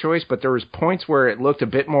stylistic choice, but there was points where it looked a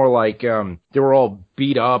bit more like they were all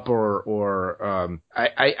beat up, or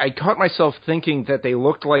I caught myself thinking that they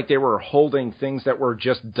looked like they were holding things that were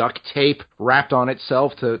just duct tape wrapped on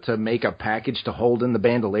itself to make a package to hold in the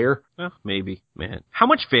bandolier. Well, maybe, man. How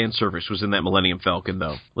much fan service was in that Millennium Falcon,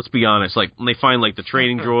 though? Let's be honest. Like, when they find, like, the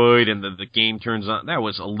training droid and the game turns on, that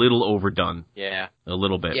was a little overdone. Yeah. A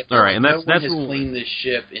little bit. Yeah, all right, and that's has cleaned this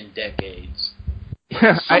ship in decades.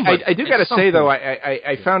 I do got to say, though,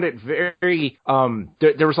 I found it very,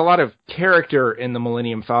 there was a lot of character in the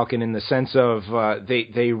Millennium Falcon in the sense of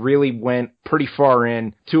they really went pretty far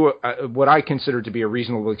in to what I consider to be a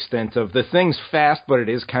reasonable extent of the thing's fast, but it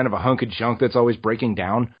is kind of a hunk of junk that's always breaking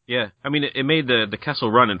down. Yeah, I mean, it made the Kessel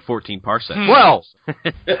Run in 14 parsecs. Well!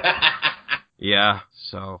 Yeah,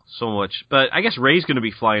 so much. But I guess Rey's going to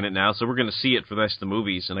be flying it now, so we're going to see it for the rest of the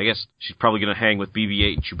movies, and I guess she's probably going to hang with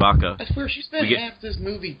BB-8 and Chewbacca. That's where she spent half this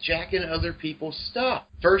movie jacking other people's stuff.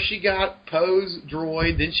 First she got Poe's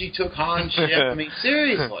droid, then she took Han's ship. I mean,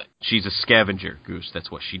 seriously. She's a scavenger, Goose.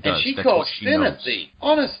 That's what she does. And she That's calls what she Finn knows. a thief,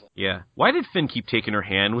 honestly. Yeah. Why did Finn keep taking her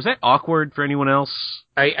hand? Was that awkward for anyone else?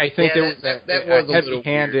 I think that was a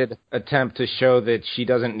heavy-handed attempt to show that she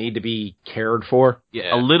doesn't need to be cared for.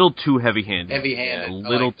 Yeah, a little too heavy-handed. Heavy-handed. A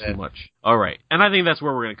little too much. All right. And I think that's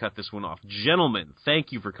where we're going to cut this one off. Gentlemen,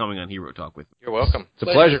 thank you for coming on Hero Talk with me. You're welcome. It's a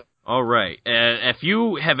pleasure. All right. If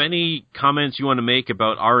you have any comments you want to make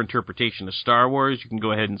about our interpretation of Star Wars, you can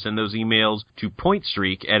go ahead and send those emails to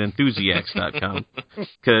pointstreak@enthusiacs.com,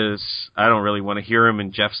 because I don't really want to hear him,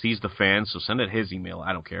 and Jeff sees the fan, so send it his email.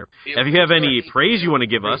 I don't care. If you have any praise you want to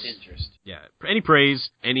give us, any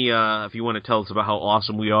praise, if you want to tell us about how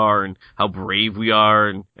awesome we are and how brave we are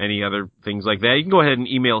and any other things like that, you can go ahead and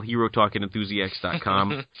email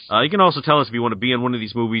herotalk@enthusiacs.com. You can also tell us if you want to be in one of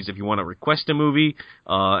these movies, if you want to request a movie,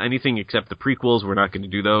 anything except the prequels. We're not going to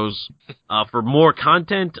do those. For more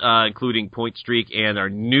content, including Point Streak and our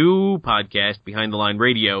new podcast, Behind the Line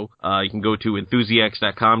Radio, you can go to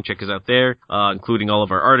enthusiacs.com, check us out there, including all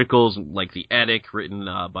of our articles, like The Attic, written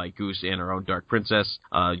by Goose and our own Dark Princess.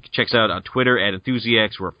 You can check us out on Twitter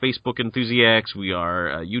 @Enthusiacs. We're Facebook Enthusiacs. We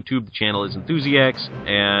are YouTube. The channel is Enthusiacs.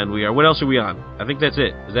 And we are, what else are we on? I think that's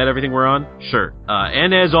it. Is that everything we're on? Sure.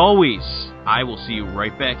 And as always, I will see you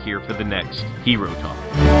right back here for the next Hero Talk.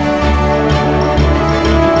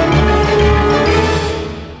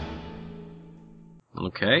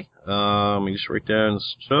 Okay, let me just write down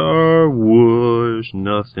Star Wars,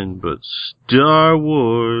 nothing but Star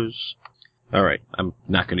Wars. Alright, I'm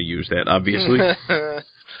not going to use that, obviously.